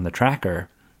course, on the tracker,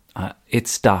 it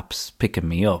stops picking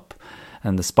me up.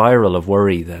 And the spiral of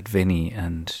worry that Vinny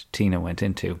and Tina went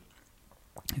into,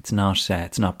 it's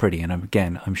not pretty. And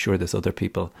again, I'm sure there's other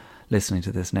people listening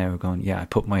to this now going, yeah, I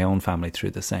put my own family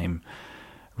through the same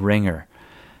ringer.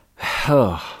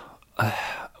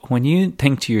 When you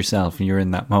think to yourself and you're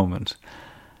in that moment,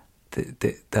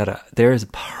 that there is a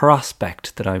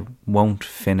prospect that I won't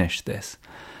finish this,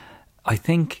 I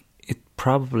think it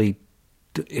probably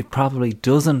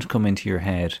doesn't come into your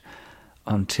head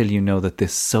until you know that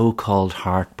this so-called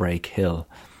heartbreak hill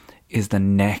is the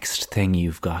next thing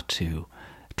you've got to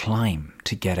climb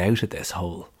to get out of this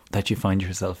hole that you find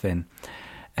yourself in.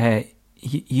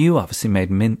 You obviously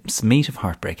made mincemeat of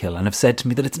Heartbreak Hill and have said to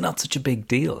me that it's not such a big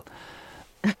deal.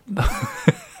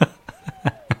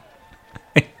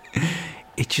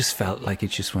 It just felt like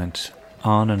it just went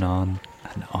on and on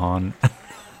and on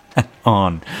and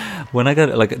on. When I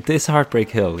got this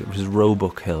Heartbreak Hill, it was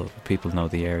Roebuck Hill, people know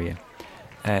the area,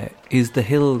 is the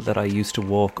hill that I used to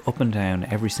walk up and down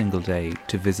every single day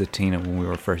to visit Tina when we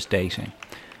were first dating.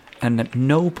 And at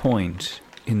no point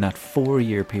in that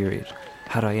 4-year period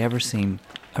had I ever seen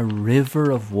a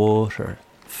river of water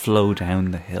flow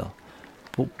down the hill.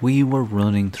 But we were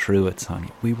running through it,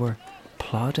 Sonia. We were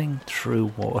plodding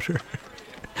through water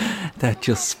that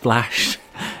just splashed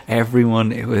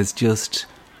everyone. It was just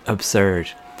absurd.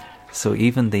 So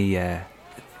even the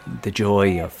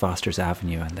joy of Foster's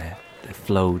Avenue and the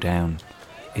flow down,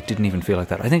 it didn't even feel like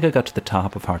that. I think I got to the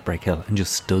top of Heartbreak Hill and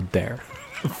just stood there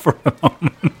for a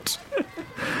moment.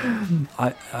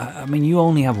 I mean, you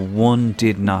only have one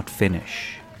did not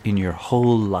finish in your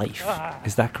whole life.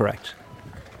 Is that correct?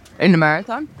 In the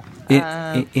marathon?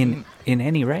 In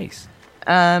any race?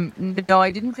 No,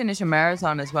 I didn't finish a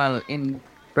marathon as well in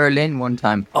Berlin one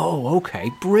time. Oh, okay.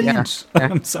 Brilliant. Yeah.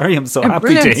 I'm sorry, I'm so happy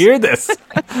brilliant to hear this.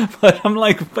 But I'm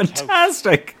like,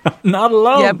 fantastic. I'm not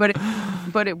alone. Yeah,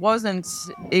 but it wasn't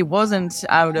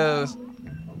out of...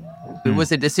 It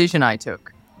was a decision I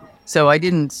took. So I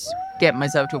didn't get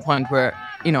myself to a point where,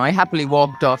 I happily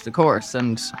walked off the course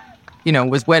and,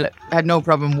 had no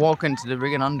problem walking to the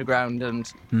Riggin Underground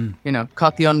and,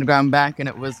 caught the Underground back, and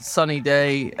it was a sunny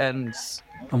day and...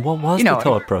 And what was the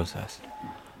thought process?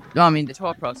 No, I mean, the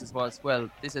thought process was, well,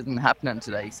 this isn't happening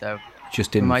today, so...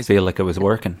 Just didn't feel like it was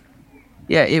working.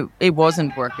 Yeah, it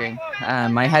wasn't working.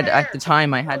 At the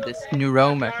time, I had this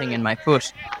neuroma thing in my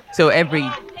foot. So every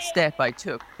step I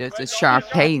took, there's this sharp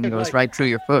pain goes right through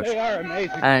your foot.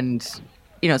 And,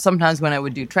 sometimes when I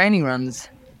would do training runs,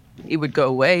 it would go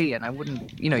away and I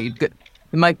wouldn't, it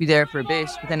might be there for a bit,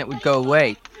 but then it would go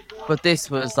away. But this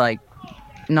was like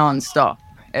non-stop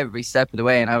every step of the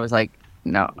way. And I was like,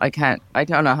 no, I can't. I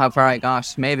don't know how far I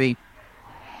got. Maybe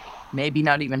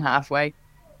not even halfway.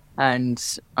 And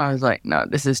I was like, no,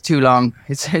 this is too long.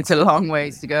 It's a long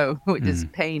ways to go with this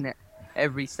pain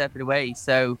every step of the way.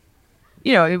 So,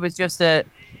 it was just a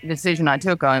decision I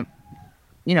took on,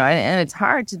 and it's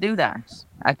hard to do that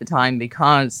at the time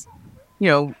because,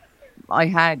 I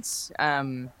had,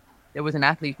 there was an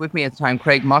athlete with me at the time,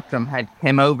 Craig Mockram, had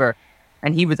came over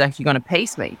and he was actually going to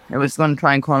pace me. I was going to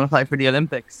try and qualify for the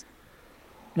Olympics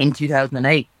in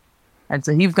 2008. And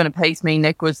so he was going to pace me.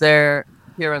 Nick was there.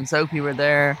 Kira and Sophie were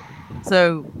there.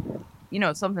 So,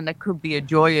 something that could be a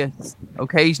joyous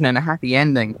occasion and a happy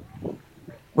ending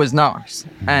was not.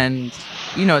 And,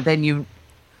 then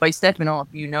by stepping off,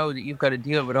 that you've got to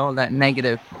deal with all that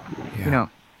negative, how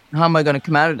am I going to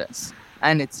come out of this?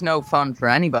 And it's no fun for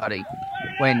anybody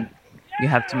when you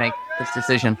have to make this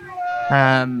decision.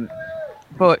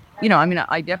 But,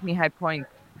 I definitely had points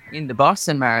in the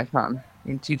Boston Marathon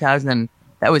in 2000.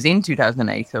 That was in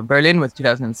 2008. So Berlin was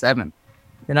 2007.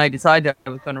 Then I decided I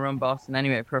was going to run Boston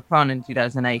anyway for fun in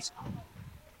 2008.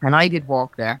 And I did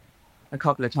walk there a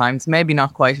couple of times, maybe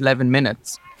not quite 11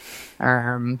 minutes.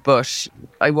 But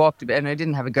I walked a bit and I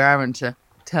didn't have a Garmin to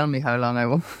tell me how long I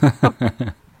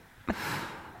walked.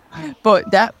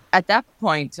 But at that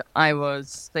point, I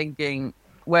was thinking,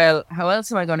 well, how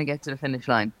else am I going to get to the finish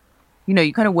line?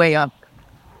 You kind of weigh up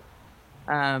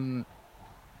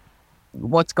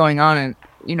what's going on. And,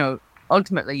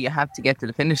 ultimately, you have to get to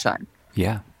the finish line.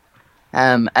 Yeah.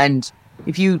 And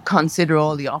if you consider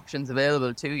all the options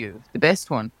available to you, the best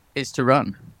one is to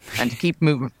run and to keep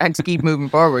moving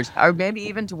forward, or maybe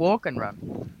even to walk and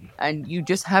run. And you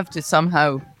just have to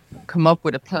somehow come up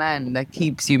with a plan that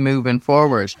keeps you moving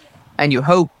forward. And you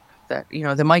hope that,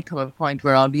 there might come a point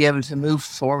where I'll be able to move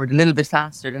forward a little bit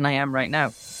faster than I am right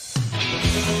now.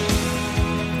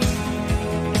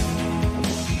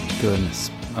 Goodness.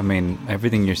 I mean,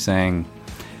 everything you're saying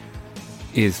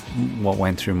is what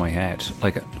went through my head.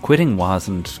 Like, quitting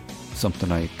wasn't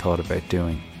something I thought about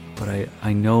doing, but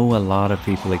I know a lot of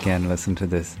people, again, listen to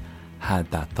this, had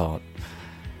that thought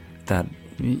that,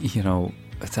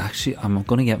 it's actually, I'm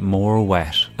going to get more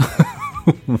wet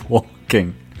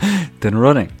walking than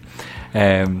running.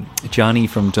 Johnny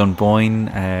from Dunboyne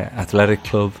Athletic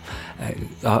Club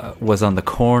was on the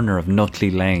corner of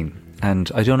Nutley Lane, and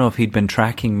I don't know if he'd been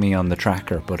tracking me on the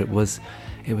tracker, but it was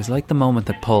like the moment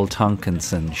that Paul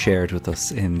Tonkinson shared with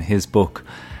us in his book,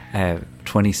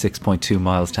 26.2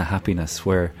 Miles to Happiness,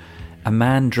 where a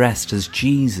man dressed as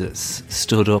Jesus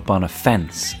stood up on a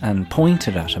fence and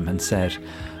pointed at him and said,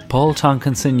 "Paul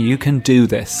Tonkinson, you can do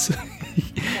this.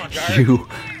 You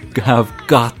have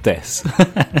got this."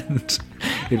 And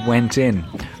it went in.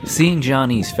 Seeing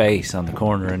Johnny's face on the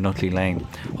corner in Nutley Lane,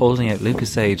 holding out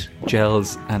Lucasade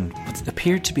gels and what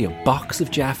appeared to be a box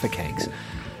of Jaffa cakes,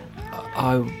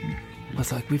 I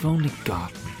was like, we've only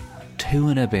got 2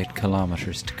 and a bit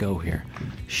kilometres to go here.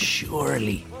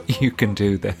 Surely you can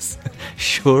do this.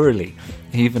 Surely,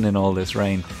 even in all this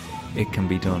rain, it can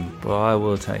be done. But I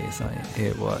will tell you something,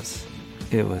 it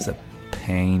was a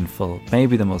painful,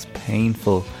 maybe the most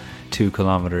painful 2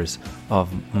 kilometres of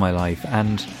my life.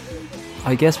 And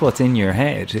I guess what's in your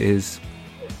head is,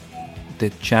 the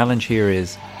challenge here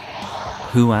is,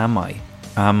 who am I?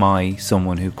 Am I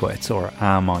someone who quits, or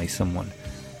am I someone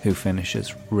who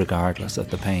finishes regardless of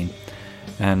the pain?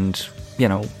 And,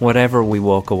 whatever we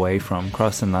walk away from,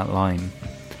 crossing that line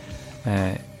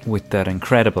with that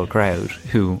incredible crowd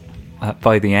who,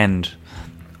 by the end,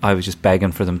 I was just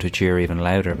begging for them to cheer even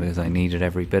louder because I needed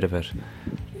every bit of it.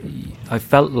 I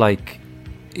felt like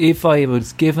if I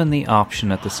was given the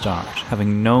option at the start,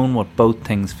 having known what both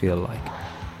things feel like,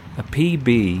 a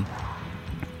PB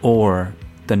or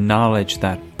the knowledge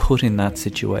that put in that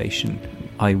situation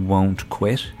I won't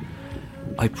quit,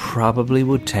 I probably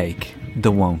would take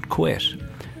the won't quit,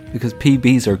 because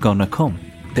PBs are gonna come.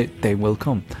 They will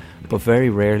come, but very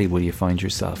rarely will you find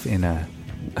yourself in a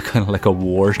kind of like a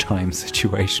wartime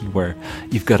situation where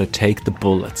you've got to take the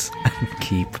bullets and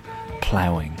keep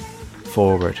ploughing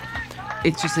forward.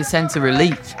 It's just a sense of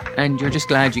relief, and you're just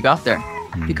glad you got there,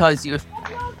 because you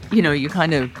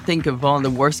kind of think of all the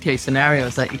worst case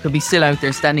scenarios, that you could be still out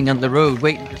there standing on the road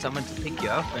waiting for someone to pick you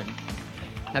up, and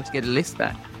have to get a lift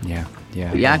back. Yeah.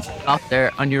 But you actually got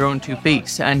there on your own 2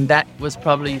 feet, and that was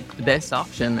probably the best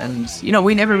option. And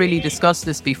we never really discussed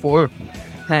this before,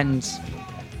 and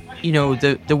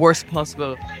the worst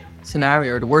possible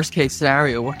scenario, or the worst case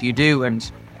scenario, what do you do,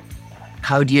 and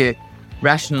how do you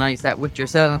rationalize that with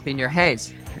yourself in your head?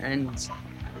 And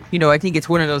I think it's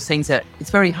one of those things that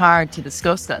it's very hard to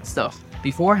discuss that stuff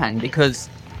beforehand, because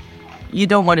you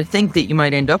don't want to think that you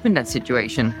might end up in that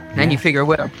situation. And you figure,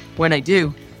 well, when I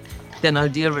do, then I'll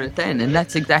deal with it then. And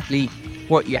that's exactly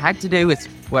what you had to do. It's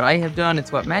what I have done.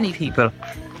 It's what many people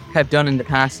have done in the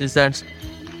past, is that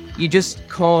you just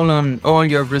call on all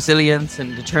your resilience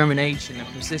and determination and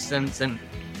persistence, and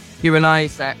you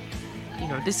realise that,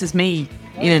 this is me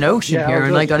in an ocean here,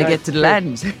 and I got to get to the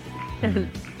land.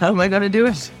 How am I going to do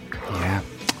it? Yeah.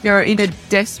 You're in a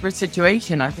desperate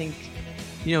situation, I think.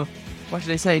 What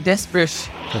should I say? Desperate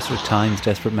times,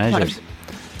 desperate measures.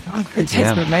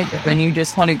 Desperate measures. And you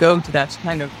just want to go to that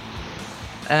kind of,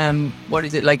 what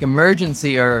is it, like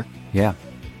emergency or... Yeah,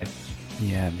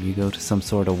 you go to some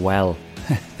sort of well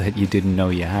that you didn't know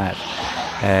you had.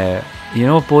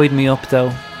 What buoyed me up though?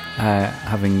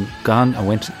 Having gone,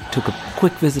 I took a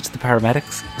quick visit to the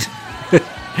paramedics.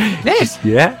 Yes.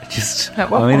 Just at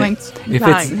what point?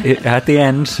 If at the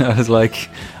end, I was like,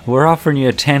 "We're offering you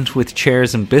a tent with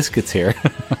chairs and biscuits here."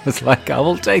 I was like, "I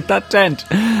will take that tent,"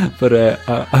 but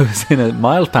I was in a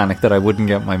mild panic that I wouldn't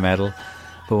get my medal.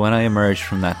 But when I emerged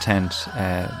from that tent,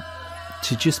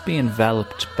 to just be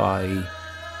enveloped by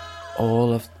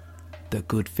all of the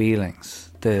good feelings,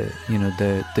 the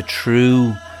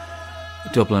true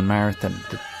Dublin Marathon,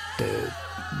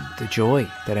 the joy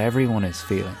that everyone is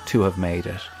feeling to have made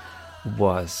it,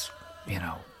 was,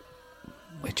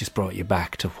 it just brought you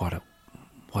back to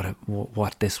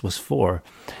what this was for.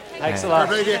 Thanks a lot.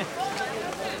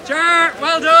 Jar,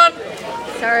 well done.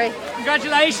 Sorry.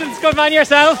 Congratulations, good man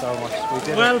yourself. So much. We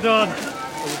did well it. Done.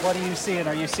 What are you seeing?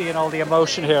 Are you seeing all the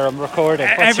emotion here? I'm recording.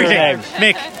 What's everything. Your name?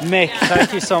 Mick. Mick,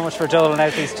 thank you so much for doling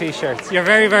out these t-shirts. You're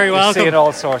very, very welcome. You're seeing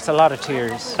all sorts, a lot of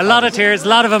tears. A lot of tears, a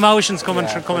lot of emotions coming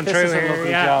through here. This is a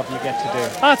lovely job you get to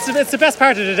do. Oh, it's the best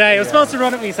part of the day. I was supposed to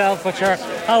run it myself, but sure.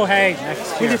 Oh, hey.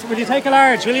 Will you take a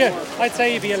large, will you? I'd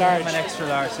say you'd be a large. I'm an extra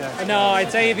large, yeah. No,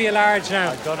 I'd say you'd be a large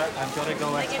now. I'm gonna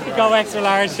go extra large. Go extra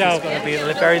large, though. It's going to be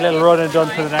a very little run and done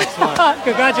for the next one.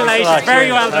 Congratulations.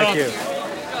 Very well done. Thank you.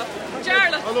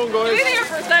 Charlotte, you're in here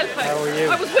for a selfie. How are you?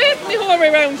 I was waiting the whole way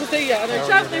around to see you, and I'm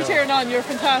chatting here and on. You're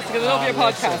fantastic, and I love your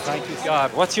podcast. Thank you,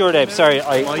 God. What's your name? Sorry,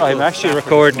 I'm actually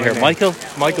recording here. Michael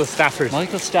Stafford.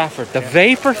 Michael Stafford. The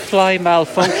Vaporfly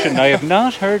malfunction. I have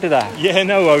not heard of that. Yeah,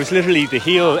 no, I was literally the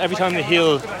heel. Every time I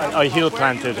heel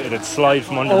planted, it'd slide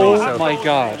from under me. Oh my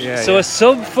God. Yeah, so a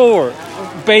sub 4,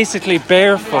 basically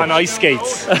barefoot. On ice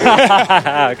skates.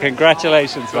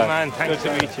 Congratulations, man. Thanks.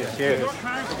 Good to meet you. Cheers.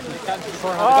 I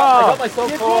got my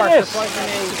sub 4.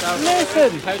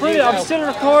 Listen, brilliant. I'm still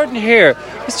recording here.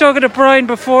 I was talking to Brian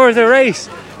before the race.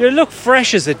 You look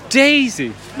fresh as a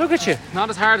daisy. Look at you. Not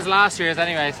as hard as last year's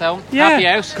anyway, so yeah, happy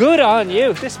out. Good on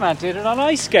you. This man did it on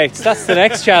ice skates. That's the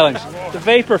next challenge. The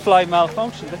Vaporfly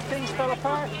malfunction. The things fell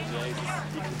apart.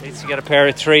 Needs to get a pair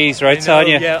of 3s, right,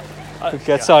 Sonia? Yeah.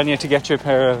 Get Sonia to get you a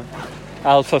pair of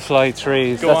Alpha Fly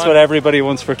 3s. Go That's on. what everybody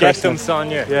wants for Get Christmas. them,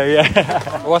 Sonia.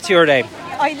 Yeah. What's your name?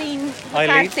 Eileen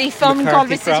McCarthy from McCarthy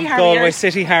Galway City from Harriers. Galway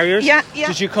City Harriers. Yeah.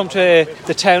 Did you come to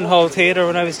the Town Hall Theatre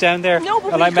when I was down there? No,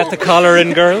 but and I met the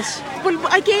collaring girls? Well,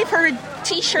 I gave her a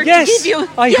t-shirt Yes, to give you.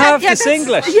 I have the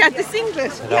singlet. Yeah, the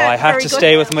singlet. No, I have to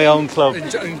stay with my own club.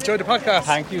 Enjoy the podcast.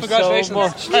 Thank you so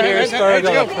much. Cheers,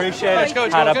 Virgil. Appreciate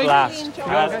it. Had a blast.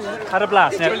 Had a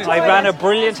blast. Now, I ran a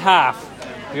brilliant half.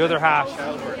 The other half.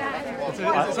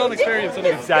 It's all experience, isn't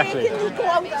it? Exactly.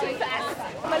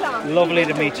 Lovely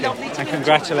to meet you, and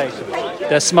congratulations.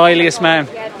 The smiliest man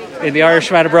in the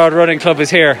Irishman Abroad Running Club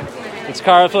is here. It's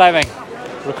Carl Fleming.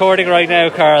 Recording right now,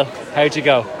 Carl. How'd you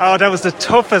go? Oh, that was the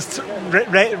toughest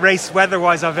race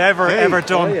weather-wise I've ever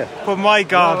done. But my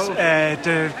God,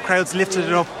 the crowds lifted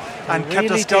it up and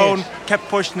kept us going, kept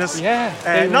pushing us.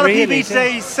 Yeah, not really a PB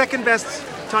today, second best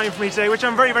time for me today, which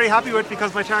I'm very, very happy with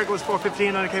because my target was 4:15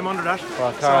 and I came under that.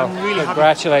 Well, Carl, so I'm really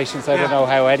congratulations. happy. I don't know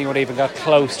how anyone even got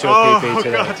close to a PB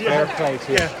today. God, Fair play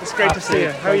to you. Yeah, it's great to see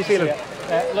you. How are you feeling?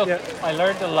 Look, I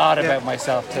learned a lot about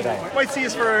myself today. Might see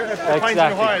us for a pint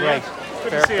in a while. Great.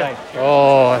 Good Fair to see play. you.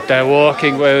 Oh, the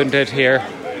walking wounded here,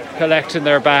 collecting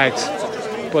their bags.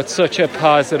 But such a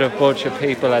positive bunch of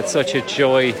people, and such a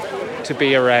joy to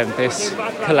be around this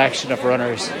collection of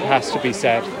runners, has to be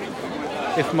said.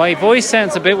 If my voice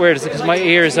sounds a bit weird, it's because my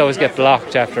ears always get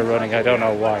blocked after running. I don't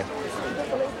know why.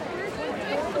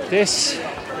 This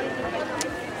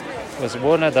was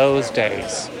one of those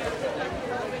days.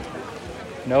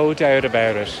 No doubt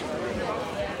about it.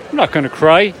 I'm not going to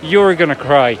cry. You're going to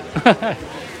cry.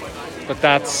 But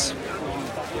that's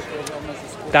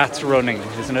running,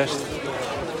 isn't it?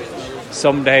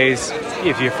 Some days,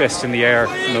 if you fist in the air,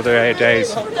 another 8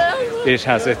 days, it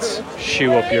has its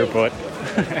shoe up your butt.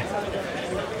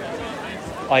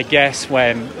 I guess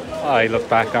when I look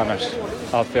back on it,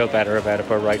 I'll feel better about it,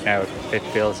 but right now it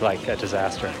feels like a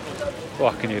disaster.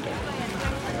 What can you do?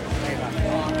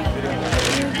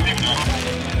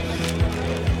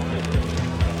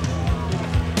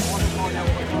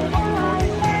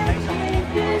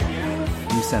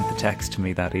 You sent the text to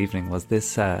me that evening. Was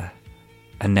this a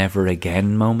never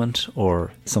again moment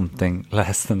or something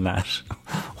less than that?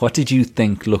 What did you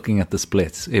think looking at the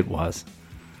splits it was?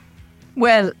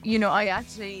 Well,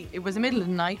 it was the middle of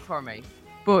the night for me,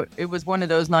 but it was one of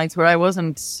those nights where I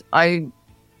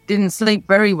didn't sleep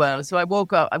very well. So I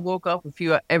woke up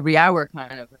every hour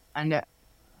kind of, and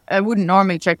I wouldn't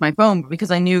normally check my phone, but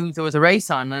because I knew there was a race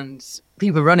on and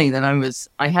people running, then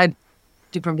I had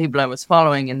different people I was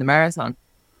following in the marathon.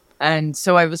 And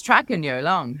so I was tracking you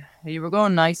along. You were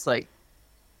going nicely.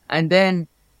 And then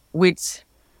you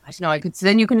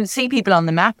can see people on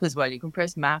the map as well. You can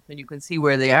press map and you can see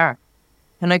where they are.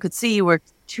 And I could see you were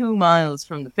 2 miles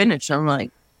from the finish. I'm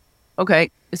like,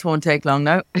 okay, this won't take long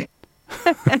now. And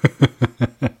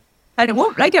at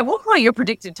one point, your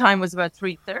predicted time was about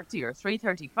 3:30 or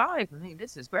 3:35. I think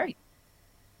this is great.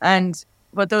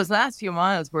 But those last few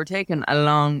miles were taking a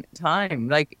long time,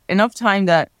 like enough time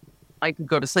that I could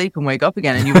go to sleep and wake up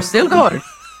again, and you were still going.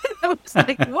 I was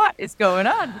like, what is going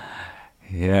on?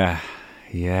 Yeah.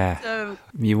 So,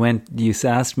 you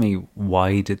asked me,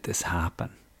 why did this happen?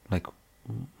 Like,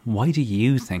 why do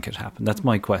you think it happened? That's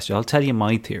my question. I'll tell you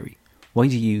my theory. Why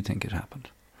do you think it happened?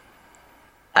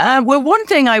 Well, one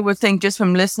thing I would think just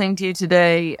from listening to you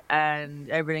today and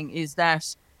everything is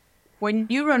that when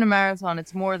you run a marathon,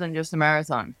 it's more than just a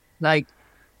marathon.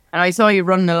 And I saw you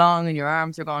running along and your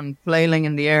arms are going flailing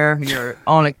in the air and you're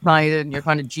all excited and you're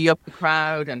trying to G up the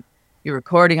crowd and you're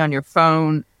recording on your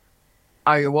phone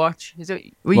or your watch.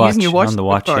 Were you using your watch? On the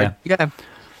watch, yeah. Yeah.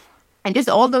 And just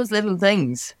all those little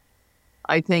things,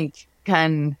 I think,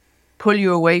 can pull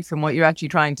you away from what you're actually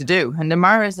trying to do. And the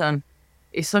marathon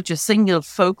is such a single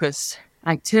focus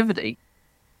activity.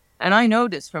 And I know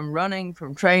this from running,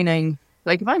 from training.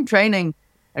 Like if I'm training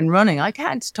and running, I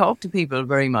can't talk to people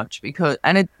very much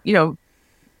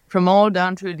from all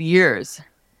down through the years.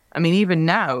 I mean, even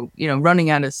now, running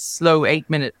at a slow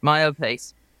 8-minute mile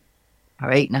pace or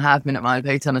 8.5-minute mile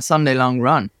pace on a Sunday long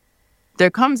run, there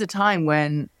comes a time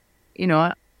when,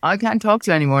 I can't talk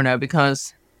to you anymore now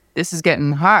because this is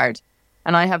getting hard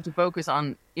and I have to focus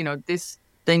on, this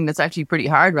thing that's actually pretty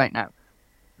hard right now.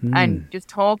 And just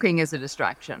talking is a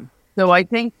distraction. So I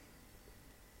think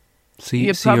So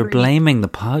you're blaming the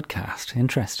podcast.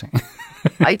 Interesting.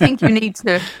 I think you need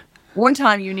to, one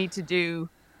time you need to do,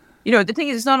 the thing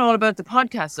is, it's not all about the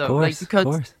podcast though. Of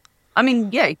course. I mean,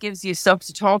 yeah, it gives you stuff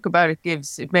to talk about.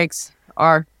 It makes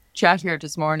our chat here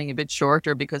this morning a bit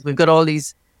shorter because we've got all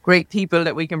these great people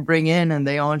that we can bring in and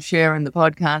they all share in the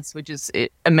podcast, which is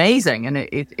amazing. And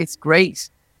it's great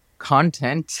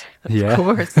content, of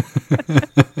course.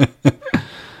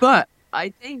 But I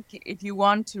think if you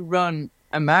want to run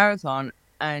a marathon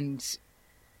and,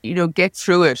 get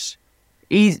through it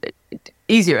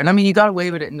easier. And I mean, you got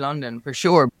away with it in London for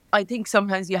sure. I think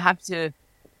sometimes you have to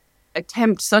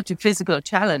attempt such a physical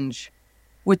challenge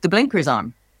with the blinkers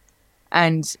on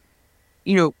and,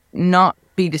 not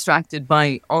be distracted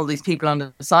by all these people on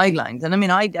the sidelines. And I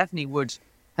mean, I definitely would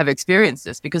have experienced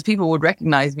this because people would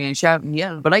recognize me and shout and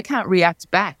yell, but I can't react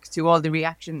back to all the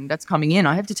reaction that's coming in.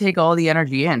 I have to take all the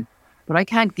energy in, but I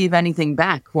can't give anything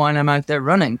back while I'm out there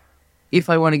running if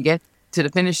I want to get to the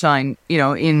finish line,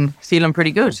 in feeling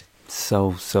pretty good.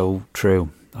 So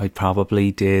true. I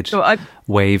probably did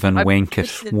wave and wink at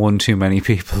one too many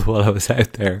people while I was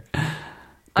out there.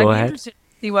 Go ahead. I'm interested to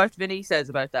see what Vinny says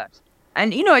about that.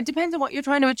 And, it depends on what you're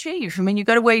trying to achieve. I mean, you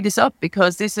got to weigh this up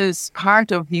because this is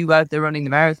part of you out there running the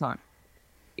marathon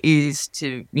is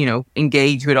to,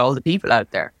 engage with all the people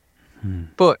out there.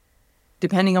 But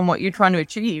depending on what you're trying to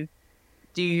achieve,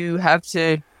 do you have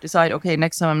to decide, okay,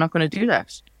 next time I'm not going to do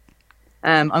that.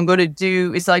 I'm going to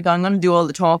do all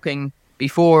the talking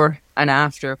before and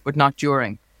after, but not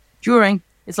during. During,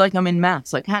 it's like I'm in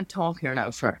maths. I can't talk here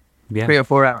now for 3 or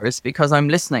 4 hours because I'm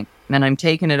listening and I'm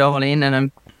taking it all in and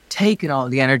I'm taking all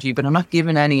the energy, but I'm not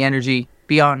giving any energy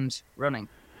beyond running.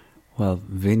 Well,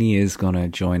 Vinny is going to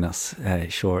join us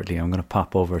shortly. I'm going to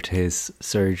pop over to his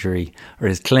surgery or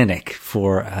his clinic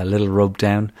for a little rub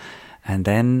down. And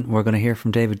then we're going to hear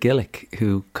from David Gillick,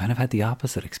 who kind of had the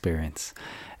opposite experience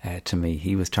to me.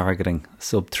 He was targeting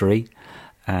sub 3,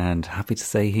 and happy to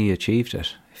say he achieved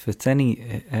it.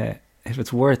 If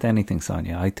it's worth anything,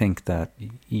 Sonia, I think that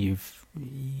you've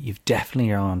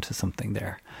definitely are on to something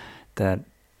there. That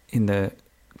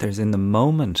there's in the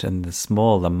moment and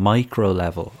the micro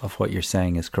level of what you're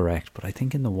saying is correct, but I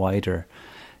think in the wider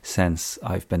sense,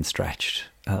 I've been stretched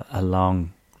a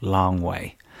long, long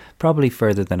way. Probably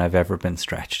further than I've ever been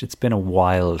stretched. It's been a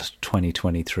wild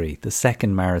 2023, the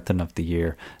second marathon of the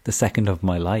year, the second of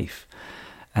my life,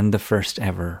 and the first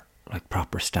ever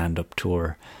proper stand-up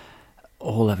tour.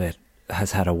 All of it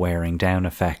has had a wearing down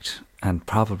effect, and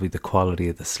probably the quality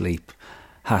of the sleep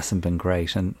hasn't been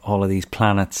great, and all of these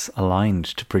planets aligned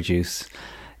to produce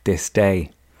this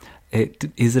day.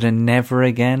 Is it a never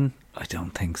again? I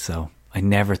don't think so. I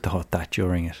never thought that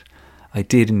during it. I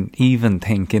didn't even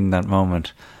think in that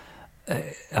moment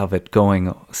of it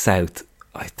going south.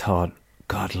 I thought,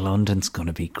 God, London's going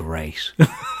to be great.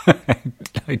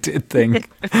 I did think,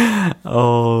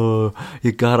 oh,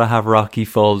 you got to have Rocky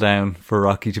fall down for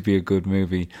Rocky to be a good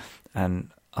movie. And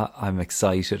I'm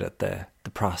excited at the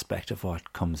prospect of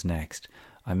what comes next.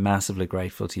 I'm massively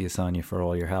grateful to you, Sonia, for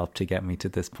all your help to get me to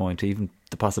this point, even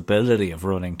the possibility of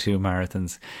running 2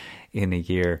 marathons in a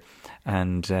year.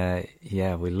 And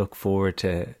we look forward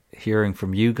to hearing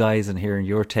from you guys and hearing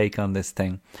your take on this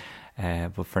thing.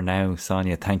 But for now,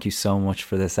 Sonia, thank you so much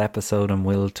for this episode, and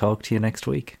we'll talk to you next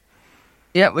week.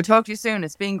 Yeah, we'll talk to you soon.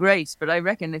 It's been great. But I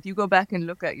reckon if you go back and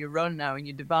look at your run now and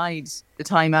you divide the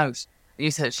time out, you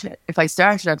said, shit, if I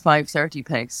started at 5:30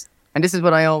 pace, and this is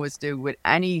what I always do with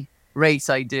any race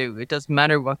I do, it doesn't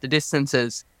matter what the distance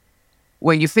is.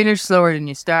 When you finish slower than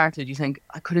you started, you think,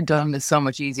 I could have done this so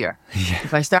much easier. Yeah.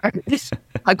 If I started this,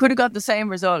 I could have got the same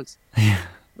result. Yeah.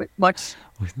 With much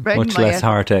less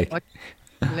heartache.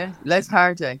 Less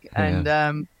heartache. Yeah.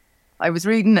 And I was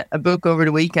reading a book over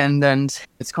the weekend, and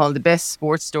it's called The Best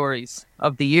Sports Stories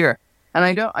of the Year.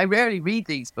 And I rarely read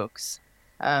these books.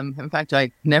 In fact,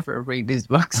 I never read these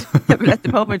books. But at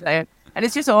the moment, and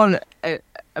it's just all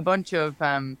a bunch of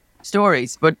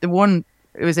stories. But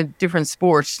it was a different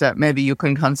sport that maybe you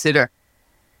can consider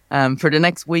for the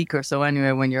next week or so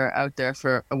anyway, when you're out there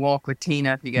for a walk with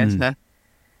Tina, if you get a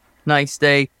nice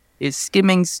day, is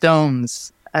skimming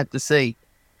stones at the sea.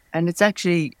 And it's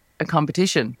actually a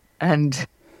competition, and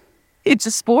it's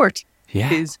a sport. Yeah.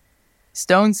 It's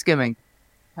stone skimming.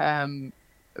 I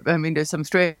mean, there's some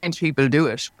strange people do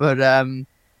it, but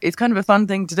it's kind of a fun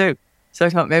thing to do. So I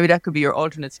thought maybe that could be your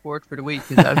alternate sport for the week,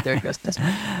 is out there just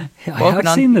I have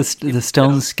seen the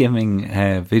stone skimming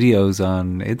videos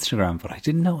on Instagram, but I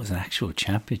didn't know it was an actual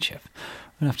championship.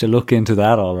 I'm going to have to look into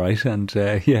that, all right. And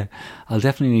I'll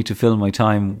definitely need to fill my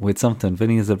time with something.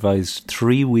 Vinny has advised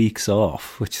 3 weeks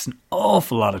off, which is an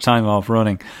awful lot of time off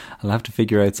running. I'll have to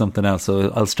figure out something else.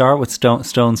 So I'll start with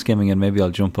stone skimming, and maybe I'll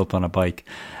jump up on a bike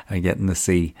and get in the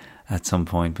sea at some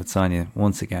point. But Sonia,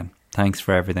 once again, thanks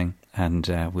for everything, and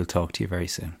we'll talk to you very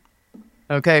soon.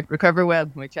 Okay, recover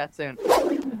well. We'll chat soon.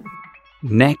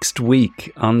 Next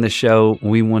week on the show,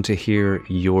 we want to hear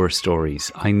your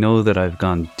stories. I know that I've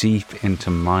gone deep into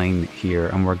mine here,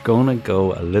 and we're going to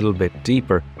go a little bit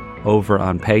deeper over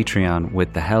on Patreon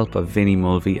with the help of Vinny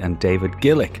Mulvey and David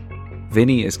Gillick.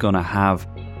 Vinny is going to have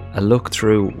a look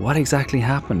through what exactly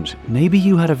happened. Maybe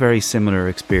you had a very similar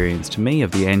experience to me of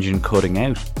the engine cutting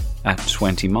out at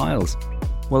 20 miles.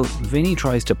 Well, Vinny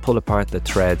tries to pull apart the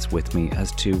threads with me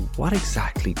as to what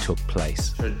exactly took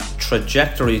place.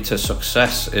 Trajectory to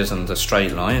success isn't a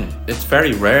straight line. It's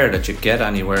very rare that you get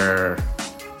anywhere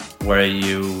where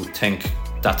you think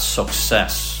that's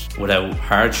success without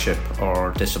hardship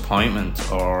or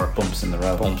disappointment or bumps in the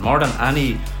road. More than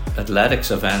any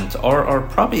athletics event or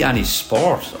probably any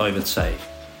sport, I would say.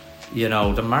 You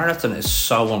know, the marathon is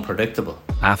so unpredictable.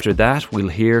 After that, we'll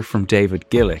hear from David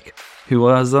Gillick, who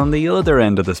was on the other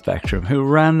end of the spectrum, who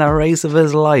ran the race of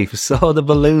his life, saw the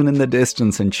balloon in the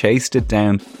distance and chased it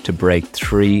down to break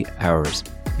 3 hours.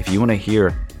 If you want to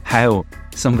hear how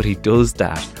somebody does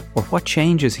that, or what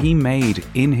changes he made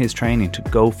in his training to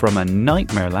go from a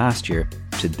nightmare last year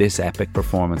to this epic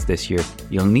performance this year,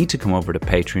 you'll need to come over to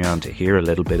Patreon to hear a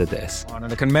little bit of this.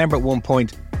 And I can remember at one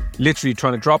point literally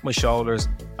trying to drop my shoulders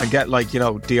and get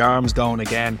the arms going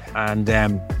again, and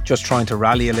just trying to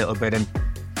rally a little bit. And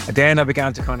then I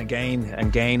began to kind of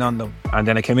gain on them. And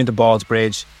then I came into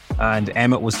Ballsbridge, and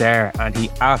Emmett was there, and he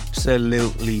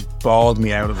absolutely bawled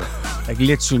me out of it. Like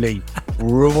literally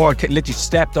roared, literally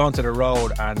stepped onto the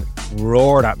road and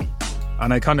roared at me.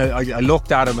 And I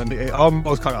looked at him and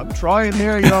almost kind of, I'm trying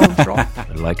here, I'm trying.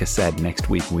 Like I said, next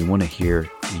week we want to hear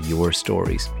your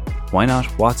stories. why not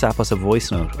WhatsApp us a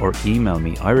voice note or email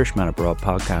me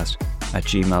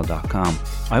irishmanabroadpodcast@gmail.com.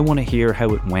 I want to hear how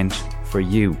it went for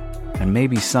you, and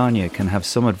maybe Sonia can have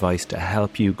some advice to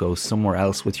help you go somewhere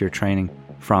else with your training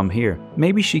from here.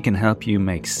 Maybe she can help you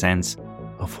make sense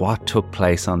of what took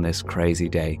place on this crazy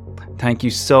day. Thank you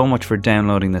so much for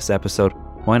downloading this episode.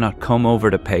 Why not come over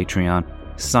to Patreon,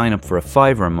 sign up for a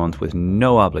 $5 a month with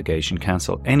no obligation,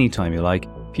 cancel anytime you like.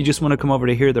 If you just want to come over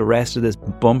to hear the rest of this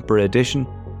bumper edition,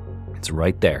 it's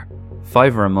right there.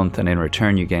 $5 a month, and in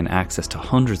return you gain access to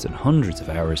hundreds and hundreds of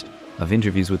hours of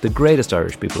interviews with the greatest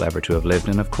Irish people ever to have lived,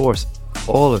 and of course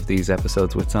all of these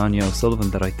episodes with Sonia O'Sullivan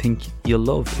that I think you'll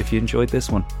love if you enjoyed this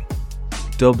one.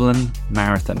 Dublin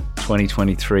Marathon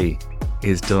 2023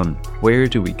 is done. Where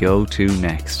do we go to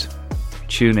next?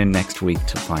 Tune in next week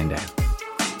to find out.